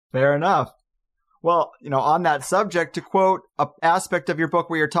 Fair enough. Well, on that subject, to quote an aspect of your book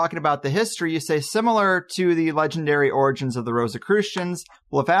where you're talking about the history, you say, similar to the legendary origins of the Rosicrucians,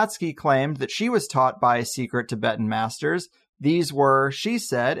 Blavatsky claimed that she was taught by secret Tibetan masters. These were, she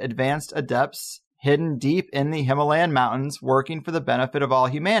said, advanced adepts hidden deep in the Himalayan mountains, working for the benefit of all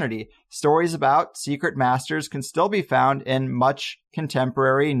humanity. Stories about secret masters can still be found in much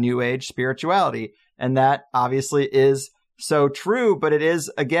contemporary New Age spirituality. And that obviously is so true, but it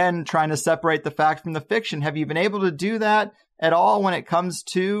is, again, trying to separate the fact from the fiction. Have you been able to do that at all when it comes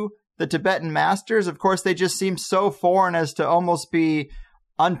to the Tibetan masters? Of course, they just seem so foreign as to almost be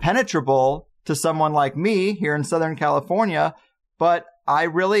unpenetrable to someone like me here in Southern California, but I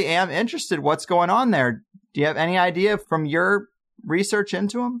really am interested what's going on there. Do you have any idea from your research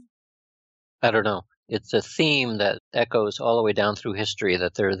into them? I don't know. It's a theme that echoes all the way down through history,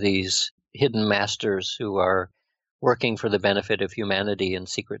 that there are these hidden masters who are working for the benefit of humanity in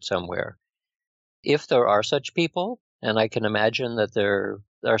secret somewhere. If there are such people, and I can imagine that there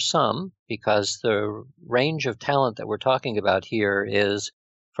are some, because the range of talent that we're talking about here is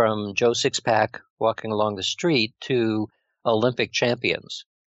from Joe Sixpack walking along the street to Olympic champions.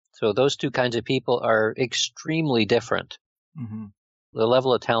 So those two kinds of people are extremely different. The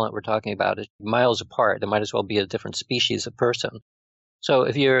level of talent we're talking about is miles apart. There might as well be a different species of person. So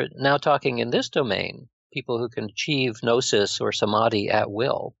if you're now talking in this domain, people who can achieve gnosis or samadhi at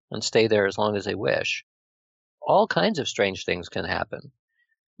will and stay there as long as they wish, all kinds of strange things can happen.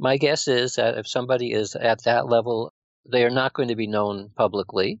 My guess is that if somebody is at that level, they are not going to be known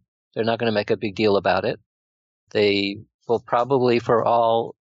publicly. They're not going to make a big deal about it. They will probably, for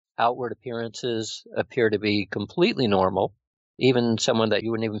all outward appearances, appear to be completely normal, even someone that you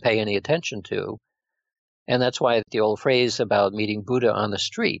wouldn't even pay any attention to. And that's why the old phrase about meeting Buddha on the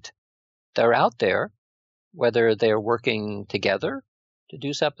street, they're out there. Whether they're working together to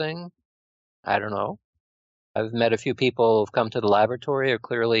do something, I don't know. I've met a few people who've come to the laboratory who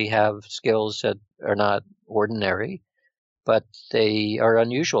clearly have skills that are not ordinary, but they are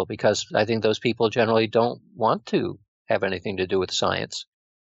unusual because I think those people generally don't want to have anything to do with science.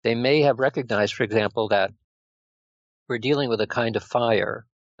 They may have recognized, for example, that we're dealing with a kind of fire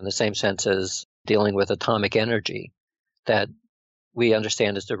in the same sense as dealing with atomic energy, that we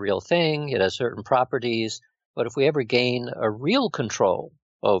understand is the real thing. It has certain properties. But if we ever gain a real control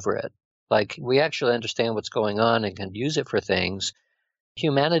over it, like we actually understand what's going on and can use it for things,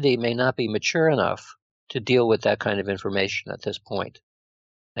 humanity may not be mature enough to deal with that kind of information at this point.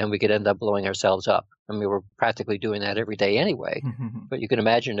 And we could end up blowing ourselves up. I mean, we're practically doing that every day anyway. But you can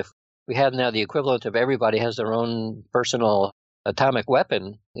imagine if we have now the equivalent of everybody has their own personal atomic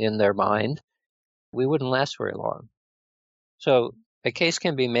weapon in their mind, we wouldn't last very long. So a case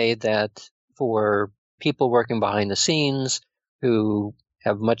can be made that for people working behind the scenes who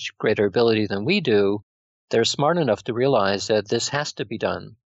have much greater ability than we do, they're smart enough to realize that this has to be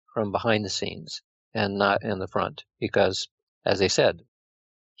done from behind the scenes and not in the front. Because, as I said,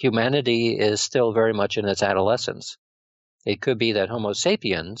 humanity is still very much in its adolescence. It could be that Homo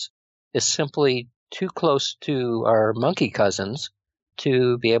sapiens is simply too close to our monkey cousins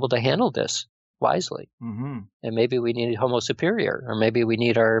to be able to handle this wisely. And maybe we need Homo superior, or maybe we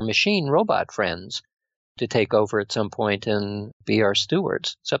need our machine robot friends to take over at some point and be our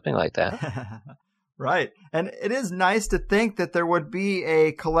stewards, something like that. Right. And it is nice to think that there would be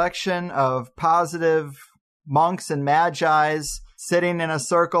a collection of positive monks and magi's sitting in a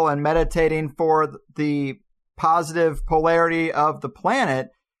circle and meditating for the positive polarity of the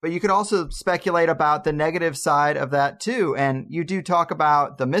planet. But you could also speculate about the negative side of that too. And you do talk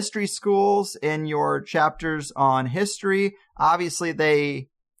about the mystery schools in your chapters on history. Obviously, they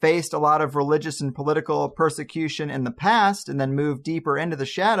faced a lot of religious and political persecution in the past and then moved deeper into the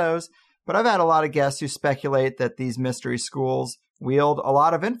shadows. But I've had a lot of guests who speculate that these mystery schools wield a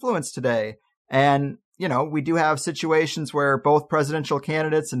lot of influence today. And, you know, we do have situations where both presidential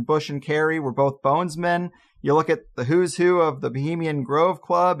candidates and Bush and Kerry were both bonesmen. You look at the who's who of the Bohemian Grove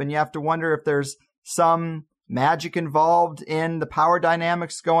Club, and you have to wonder if there's some magic involved in the power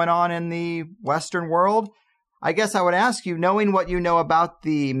dynamics going on in the Western world. I guess I would ask you, knowing what you know about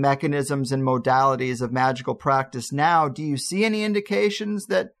the mechanisms and modalities of magical practice now, do you see any indications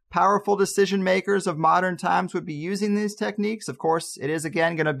that powerful decision makers of modern times would be using these techniques? Of course, it is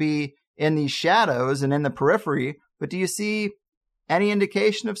again going to be in the shadows and in the periphery, but do you see any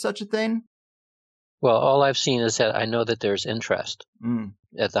indication of such a thing? Well, all I've seen is that I know that there's interest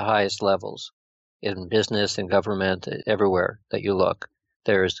at the highest levels in business and government, everywhere that you look.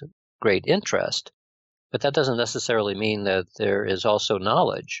 There's great interest, but that doesn't necessarily mean that there is also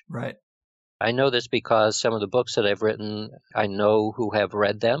knowledge. Right. I know this because some of the books that I've written, I know who have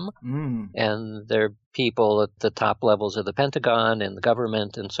read them, and they're people at the top levels of the Pentagon and the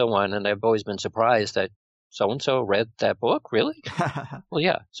government and so on, and I've always been surprised that so-and-so read that book, really? Well,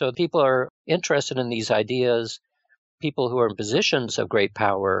 yeah. So people are interested in these ideas. People who are in positions of great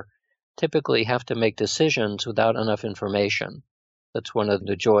power typically have to make decisions without enough information. That's one of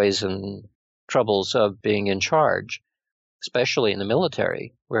the joys and troubles of being in charge, especially in the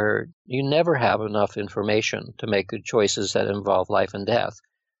military, where you never have enough information to make good choices that involve life and death.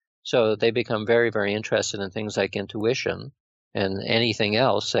 So they become very, very interested in things like intuition and anything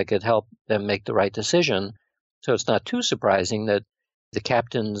else that could help them make the right decision. So it's not too surprising that the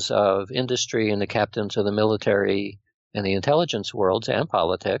captains of industry and the captains of the military and the intelligence worlds and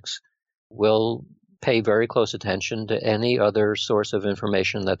politics will pay very close attention to any other source of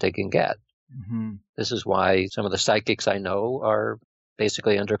information that they can get. This is why some of the psychics I know are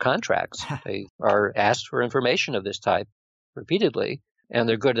basically under contracts. They are asked for information of this type repeatedly, and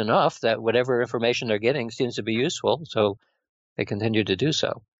they're good enough that whatever information they're getting seems to be useful, so they continue to do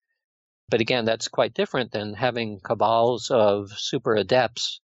so. But again, that's quite different than having cabals of super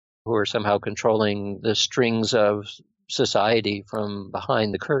adepts who are somehow controlling the strings of society from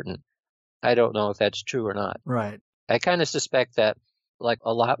behind the curtain. I don't know if that's true or not. Right. I kind of suspect that, like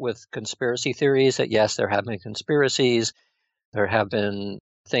a lot with conspiracy theories, that yes, there have been conspiracies, there have been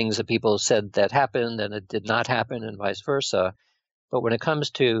things that people said that happened and it did not happen and vice versa. But when it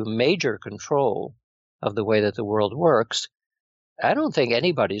comes to major control of the way that the world works, I don't think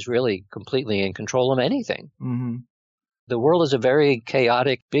anybody's really completely in control of anything. The world is a very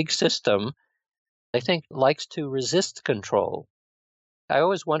chaotic, big system, I think, likes to resist control. I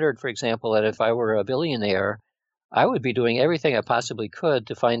always wondered, for example, that if I were a billionaire, I would be doing everything I possibly could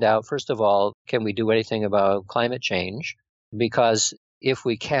to find out, first of all, can we do anything about climate change? Because if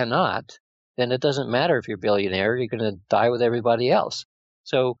we cannot, then it doesn't matter if you're a billionaire, you're going to die with everybody else.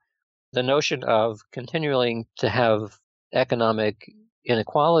 So the notion of continuing to have economic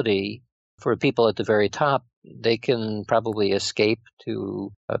inequality for people at the very top, they can probably escape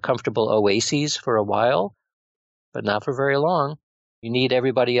to a comfortable oases for a while, but not for very long. You need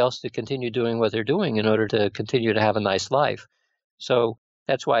everybody else to continue doing what they're doing in order to continue to have a nice life. So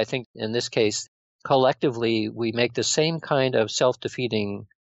that's why I think in this case, collectively, we make the same kind of self-defeating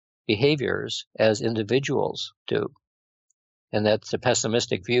behaviors as individuals do. And that's a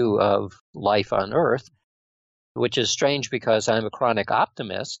pessimistic view of life on Earth, which is strange because I'm a chronic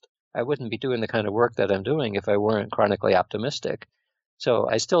optimist. I wouldn't be doing the kind of work that I'm doing if I weren't chronically optimistic. So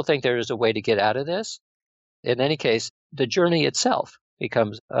I still think there is a way to get out of this. In any case, the journey itself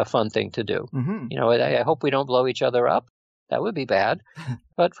becomes a fun thing to do. Mm-hmm. I hope we don't blow each other up. That would be bad.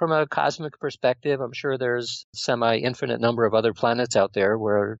 But from a cosmic perspective, I'm sure there's semi-infinite number of other planets out there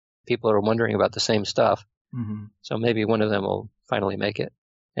where people are wondering about the same stuff. Mm-hmm. So maybe one of them will finally make it.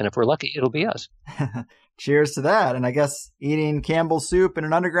 And if we're lucky, it'll be us. Cheers to that. And I guess eating Campbell's soup in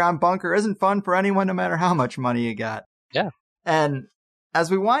an underground bunker isn't fun for anyone, no matter how much money you got. Yeah. And as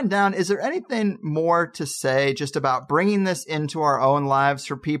we wind down, is there anything more to say just about bringing this into our own lives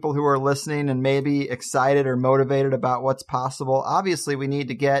for people who are listening and maybe excited or motivated about what's possible? Obviously, we need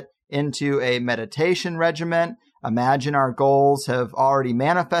to get into a meditation regimen. Imagine our goals have already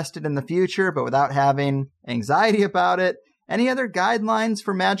manifested in the future, but without having anxiety about it. Any other guidelines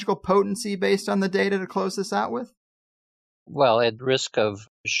for magical potency based on the data to close this out with? Well, at risk of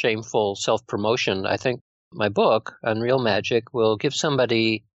shameful self-promotion, I think my book, Unreal Magic, will give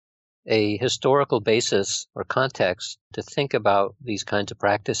somebody a historical basis or context to think about these kinds of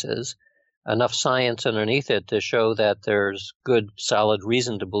practices, enough science underneath it to show that there's good, solid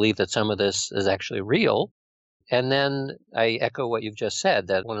reason to believe that some of this is actually real. And then I echo what you've just said,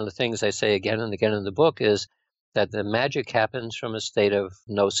 that one of the things I say again and again in the book is that the magic happens from a state of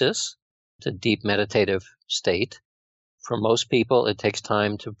gnosis, it's a deep meditative state. For most people, it takes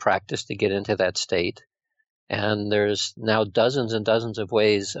time to practice to get into that state. And there's now dozens and dozens of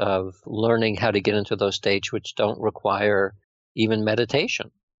ways of learning how to get into those states which don't require even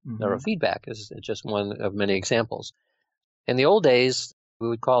meditation. Mm-hmm. Neurofeedback is just one of many examples. In the old days, we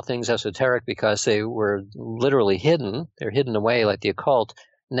would call things esoteric because they were literally hidden. They're hidden away like the occult.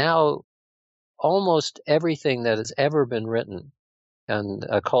 Now, almost everything that has ever been written and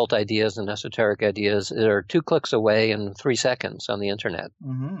occult ideas and esoteric ideas are 2 clicks away in 3 seconds on the internet.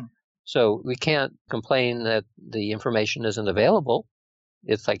 Mm-hmm. So we can't complain that the information isn't available.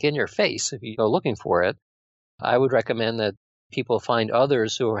 It's like in your face if you go looking for it. I would recommend that people find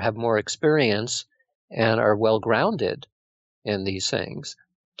others who have more experience and are well-grounded in these things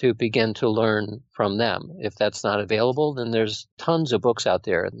to begin to learn from them. If that's not available, then there's tons of books out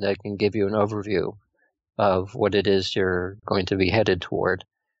there that can give you an overview of what it is you're going to be headed toward.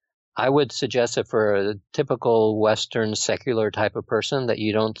 I would suggest that for a typical Western secular type of person that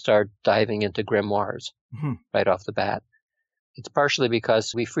you don't start diving into grimoires right off the bat. It's partially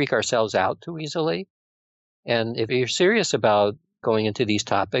because we freak ourselves out too easily. And if you're serious about going into these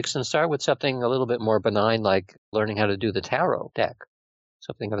topics, then start with something a little bit more benign, like learning how to do the tarot deck,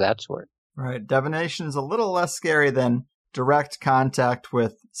 something of that sort. Right. Divination is a little less scary than direct contact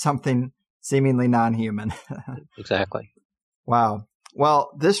with something seemingly non-human. Exactly. Wow.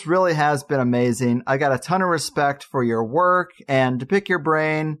 Well, this really has been amazing. I got a ton of respect for your work, and to pick your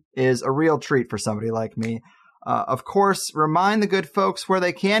brain is a real treat for somebody like me. Of course, remind the good folks where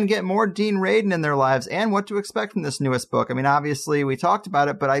they can get more Dean Radin in their lives and what to expect from this newest book. I mean, obviously, we talked about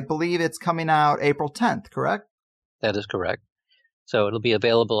it, but I believe it's coming out April 10th, correct? That is correct. So it'll be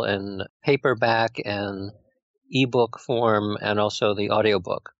available in paperback and ebook form and also the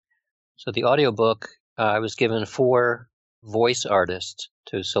audiobook. So the audiobook, I was given 4 voice artists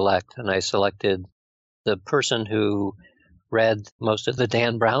to select, and I selected the person who read most of the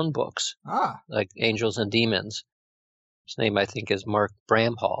Dan Brown books, like Angels and Demons. His name, I think, is Mark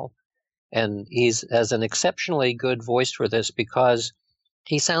Bramhall. And he's has an exceptionally good voice for this because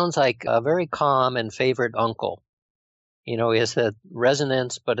he sounds like a very calm and favorite uncle. You know, he has that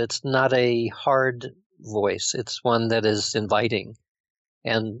resonance, but it's not a hard voice. It's one that is inviting.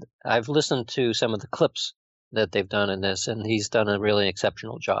 And I've listened to some of the clips that they've done in this, and he's done a really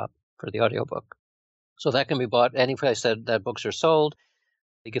exceptional job for the audiobook. So that can be bought any place that books are sold.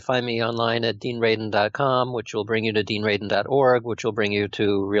 You can find me online at deanradin.com, which will bring you to deanradin.org, which will bring you to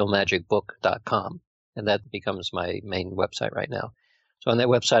realmagicbook.com. And that becomes my main website right now. So on that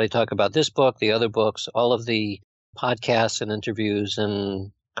website, I talk about this book, the other books, all of the podcasts and interviews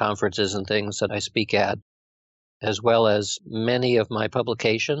and conferences and things that I speak at, as well as many of my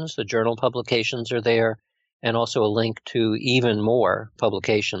publications. The journal publications are there, and also a link to even more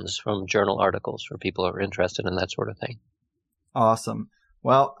publications from journal articles for people who are interested in that sort of thing. Awesome.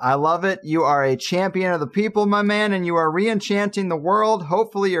 Well, I love it. You are a champion of the people, my man, and you are re-enchanting the world.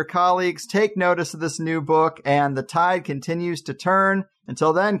 Hopefully your colleagues take notice of this new book and the tide continues to turn.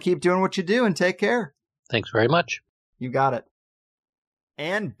 Until then, keep doing what you do and take care. Thanks very much. You got it.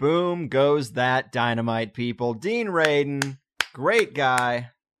 And boom goes that dynamite, people. Dean Radin, great guy.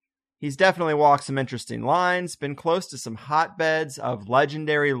 He's definitely walked some interesting lines, been close to some hotbeds of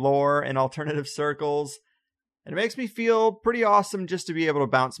legendary lore in alternative circles. And it makes me feel pretty awesome just to be able to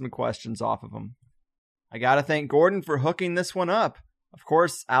bounce some questions off of him. I gotta thank Gordon for hooking this one up. Of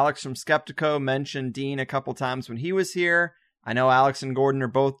course, Alex from Skeptico mentioned Dean a couple times when he was here. I know Alex and Gordon are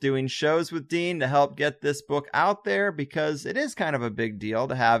both doing shows with Dean to help get this book out there because it is kind of a big deal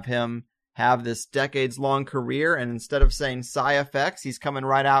to have him have this decades-long career, and instead of saying sci effects, he's coming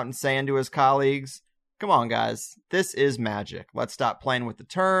right out and saying to his colleagues, come on guys, this is magic. Let's stop playing with the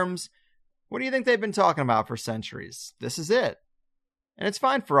terms. What do you think they've been talking about for centuries? This is it. And it's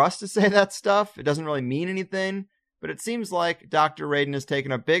fine for us to say that stuff. It doesn't really mean anything, but it seems like Dr. Radin has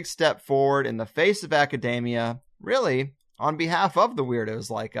taken a big step forward in the face of academia, really, on behalf of the weirdos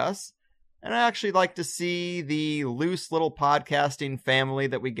like us. And I actually like to see the loose little podcasting family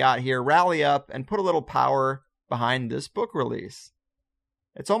that we got here rally up and put a little power behind this book release.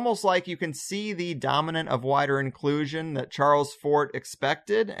 It's almost like you can see the dominant of wider inclusion that Charles Fort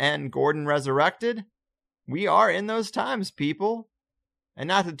expected and Gordon resurrected. We are in those times, people. And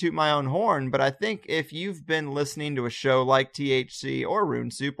not to toot my own horn, but I think if you've been listening to a show like THC or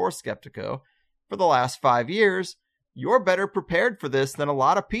Rune Soup or Skeptico for the last 5 years, you're better prepared for this than a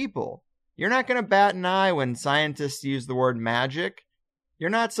lot of people. You're not going to bat an eye when scientists use the word magic. You're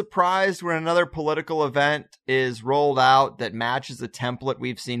not surprised when another political event is rolled out that matches a template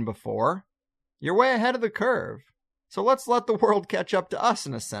we've seen before. You're way ahead of the curve. So let's let the world catch up to us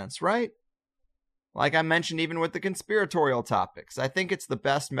in a sense, right? Like I mentioned even with the conspiratorial topics, I think it's the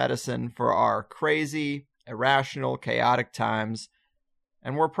best medicine for our crazy, irrational, chaotic times,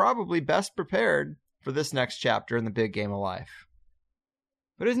 and we're probably best prepared for this next chapter in the big game of life.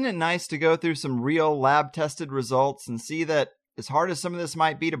 But isn't it nice to go through some real lab-tested results and see that as hard as some of this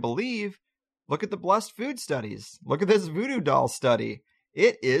might be to believe, look at the blessed food studies. Look at this voodoo doll study.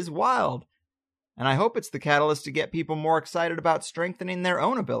 It is wild. And I hope it's the catalyst to get people more excited about strengthening their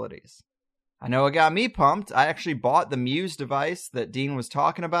own abilities. I know it got me pumped. I actually bought the Muse device that Dean was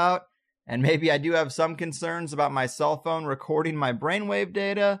talking about. And maybe I do have some concerns about my cell phone recording my brainwave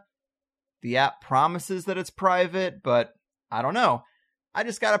data. The app promises that it's private, but I don't know. I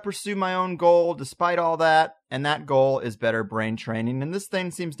just got to pursue my own goal despite all that, and that goal is better brain training, and this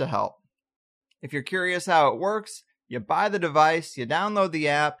thing seems to help. If you're curious how it works, you buy the device, you download the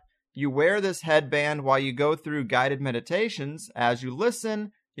app, you wear this headband while you go through guided meditations. As you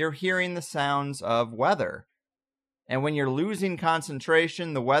listen, you're hearing the sounds of weather. And when you're losing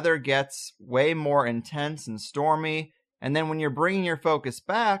concentration, the weather gets way more intense and stormy, and then when you're bringing your focus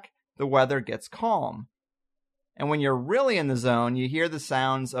back, the weather gets calm. And when you're really in the zone, you hear the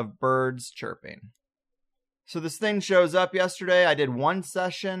sounds of birds chirping. So this thing shows up yesterday. I did one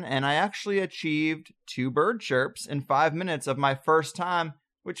session, and I actually achieved 2 bird chirps in 5 minutes of my first time,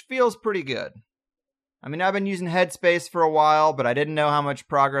 which feels pretty good. I mean, I've been using Headspace for a while, but I didn't know how much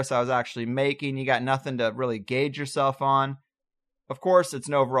progress I was actually making. You got nothing to really gauge yourself on. Of course, it's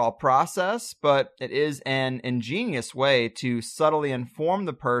an overall process, but it is an ingenious way to subtly inform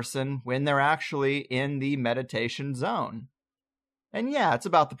the person when they're actually in the meditation zone. And yeah, it's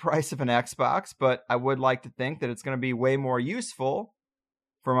about the price of an Xbox, but I would like to think that it's going to be way more useful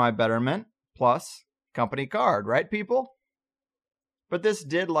for my betterment, plus company card, right, people? But this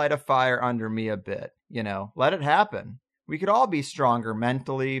did light a fire under me a bit. You know, let it happen. We could all be stronger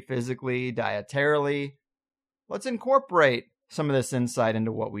mentally, physically, dietarily. Let's incorporate some of this insight into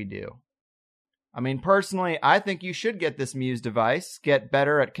what we do. I mean, personally, I think you should get this Muse device, get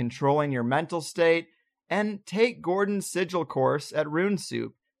better at controlling your mental state, and take Gordon's sigil course at Rune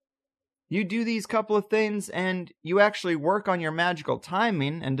Soup. You do these couple of things, and you actually work on your magical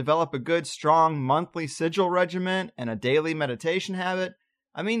timing and develop a good, strong monthly sigil regimen and a daily meditation habit.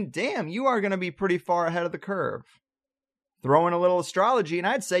 I mean, damn, you are going to be pretty far ahead of the curve. Throw in a little astrology, and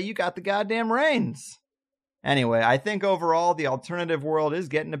I'd say you got the goddamn reins. Anyway, I think overall the alternative world is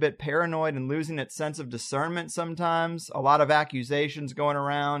getting a bit paranoid and losing its sense of discernment sometimes. A lot of accusations going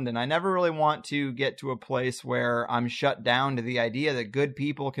around, and I never really want to get to a place where I'm shut down to the idea that good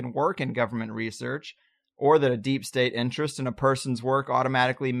people can work in government research, or that a deep state interest in a person's work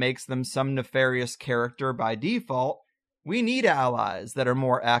automatically makes them some nefarious character by default. We need allies that are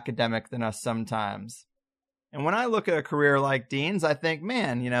more academic than us sometimes. And when I look at a career like Dean's, I think,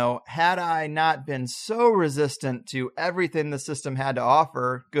 man, had I not been so resistant to everything the system had to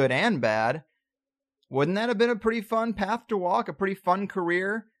offer, good and bad, wouldn't that have been a pretty fun path to walk, a pretty fun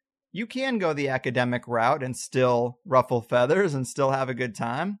career? You can go the academic route and still ruffle feathers and still have a good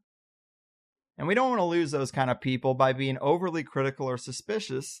time. And we don't want to lose those kind of people by being overly critical or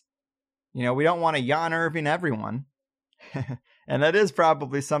suspicious. We don't want to Jan Irving everyone. And that is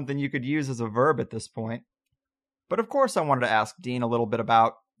probably something you could use as a verb at this point. But of course I wanted to ask Dean a little bit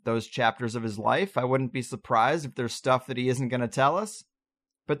about those chapters of his life. I wouldn't be surprised if there's stuff that he isn't going to tell us.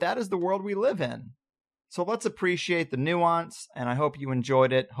 But that is the world we live in. So let's appreciate the nuance, and I hope you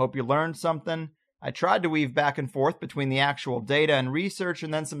enjoyed it. Hope you learned something. I tried to weave back and forth between the actual data and research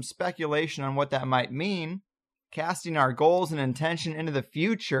and then some speculation on what that might mean, casting our goals and intention into the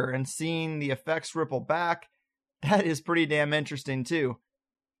future and seeing the effects ripple back. That is pretty damn interesting too.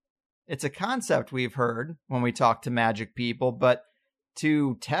 It's a concept we've heard when we talk to magic people, but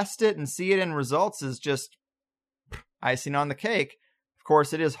to test it and see it in results is just icing on the cake. Of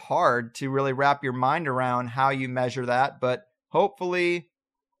course, it is hard to really wrap your mind around how you measure that, but hopefully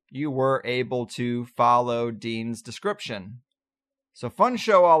you were able to follow Dean's description. So fun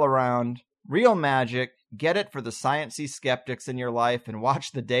show all around, real magic, get it for the sciencey skeptics in your life and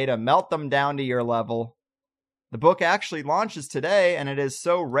watch the data melt them down to your level. The book actually launches today, and it is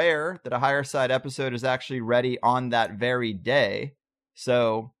so rare that a Higher Side episode is actually ready on that very day.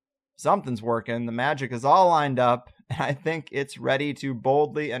 So something's working, the magic is all lined up, and I think it's ready to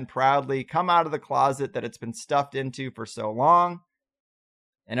boldly and proudly come out of the closet that it's been stuffed into for so long.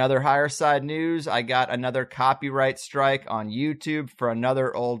 In other Higher Side news, I got another copyright strike on YouTube for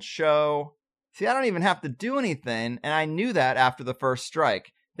another old show. See, I don't even have to do anything, and I knew that after the first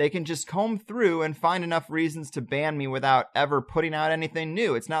strike. They can just comb through and find enough reasons to ban me without ever putting out anything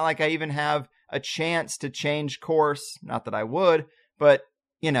new. It's not like I even have a chance to change course. Not that I would, but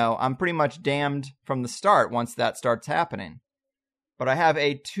I'm pretty much damned from the start once that starts happening. But I have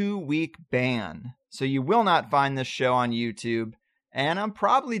a 2-week ban, so you will not find this show on YouTube, and I'm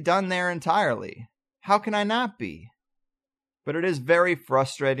probably done there entirely. How can I not be? But it is very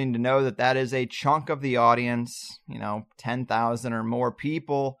frustrating to know that that is a chunk of the audience, 10,000 or more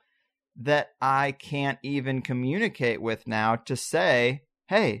people that I can't even communicate with now to say,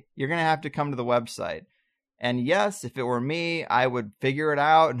 hey, you're going to have to come to the website. And yes, if it were me, I would figure it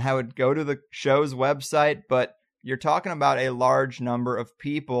out and I would go to the show's website, but you're talking about a large number of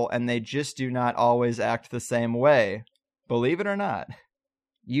people and they just do not always act the same way. Believe it or not.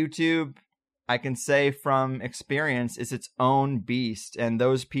 YouTube, I can say from experience, is its own beast, and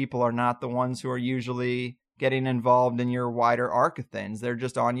those people are not the ones who are usually getting involved in your wider arc of things. They're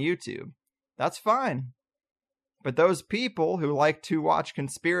just on YouTube. That's fine. But those people who like to watch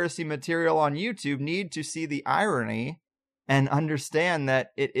conspiracy material on YouTube need to see the irony and understand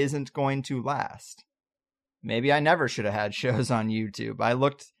that it isn't going to last. Maybe I never should have had shows on YouTube. I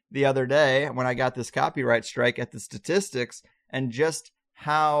looked the other day when I got this copyright strike at the statistics and just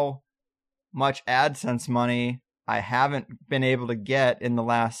how much AdSense money I haven't been able to get in the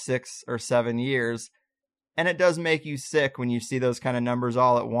last 6 or 7 years. And it does make you sick when you see those kind of numbers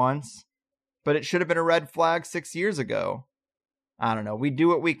all at once. But it should have been a red flag 6 years ago. I don't know. We do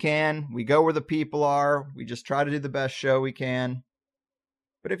what we can. We go where the people are. We just try to do the best show we can.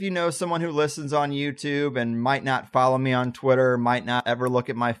 But if you know someone who listens on YouTube and might not follow me on Twitter, might not ever look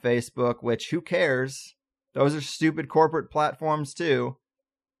at my Facebook, which who cares? Those are stupid corporate platforms too.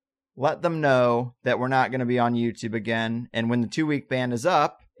 Let them know that we're not going to be on YouTube again. And when the 2-week ban is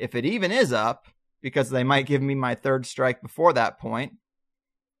up, if it even is up, because they might give me my 3rd strike before that point,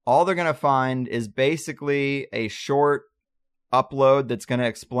 all they're going to find is basically a short upload that's going to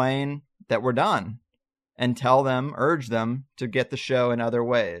explain that we're done and urge them to get the show in other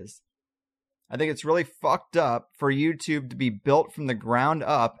ways. I think it's really fucked up for YouTube to be built from the ground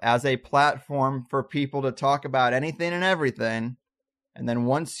up as a platform for people to talk about anything and everything. And then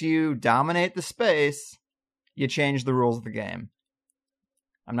once you dominate the space, you change the rules of the game.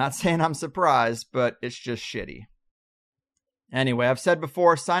 I'm not saying I'm surprised, but it's just shitty. Anyway, I've said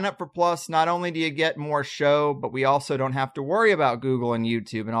before, sign up for Plus. Not only do you get more show, but we also don't have to worry about Google and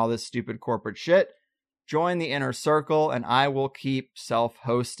YouTube and all this stupid corporate shit. Join the inner circle, and I will keep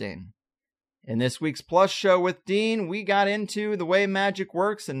self-hosting. In this week's Plus show with Dean, we got into the way magic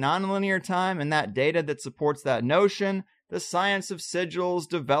works in nonlinear time and that data that supports that notion, the science of sigils,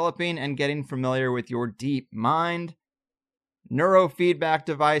 developing and getting familiar with your deep mind, neurofeedback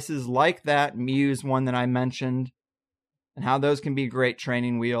devices like that Muse one that I mentioned, and how those can be great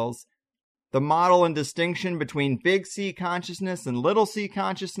training wheels, the model and distinction between big C consciousness and little c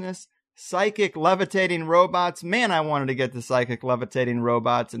consciousness, Psychic levitating robots. Man, I wanted to get to psychic levitating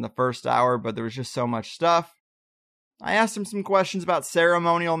robots in the first hour, but there was just so much stuff. I asked him some questions about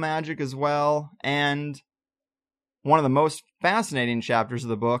ceremonial magic as well, and one of the most fascinating chapters of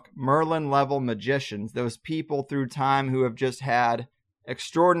the book, Merlin-level magicians, those people through time who have just had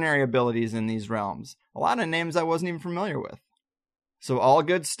extraordinary abilities in these realms. A lot of names I wasn't even familiar with. So all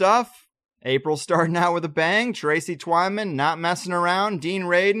good stuff. April starting out with a bang. Tracy Twyman, not messing around. Dean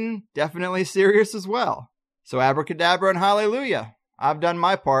Radin, definitely serious as well. So abracadabra and hallelujah. I've done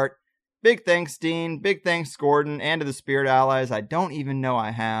my part. Big thanks, Dean. Big thanks, Gordon, and to the spirit allies I don't even know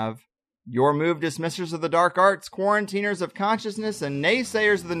I have. Your move, dismissers of the dark arts, quarantiners of consciousness, and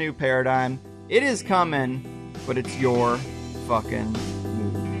naysayers of the new paradigm. It is coming, but it's your fucking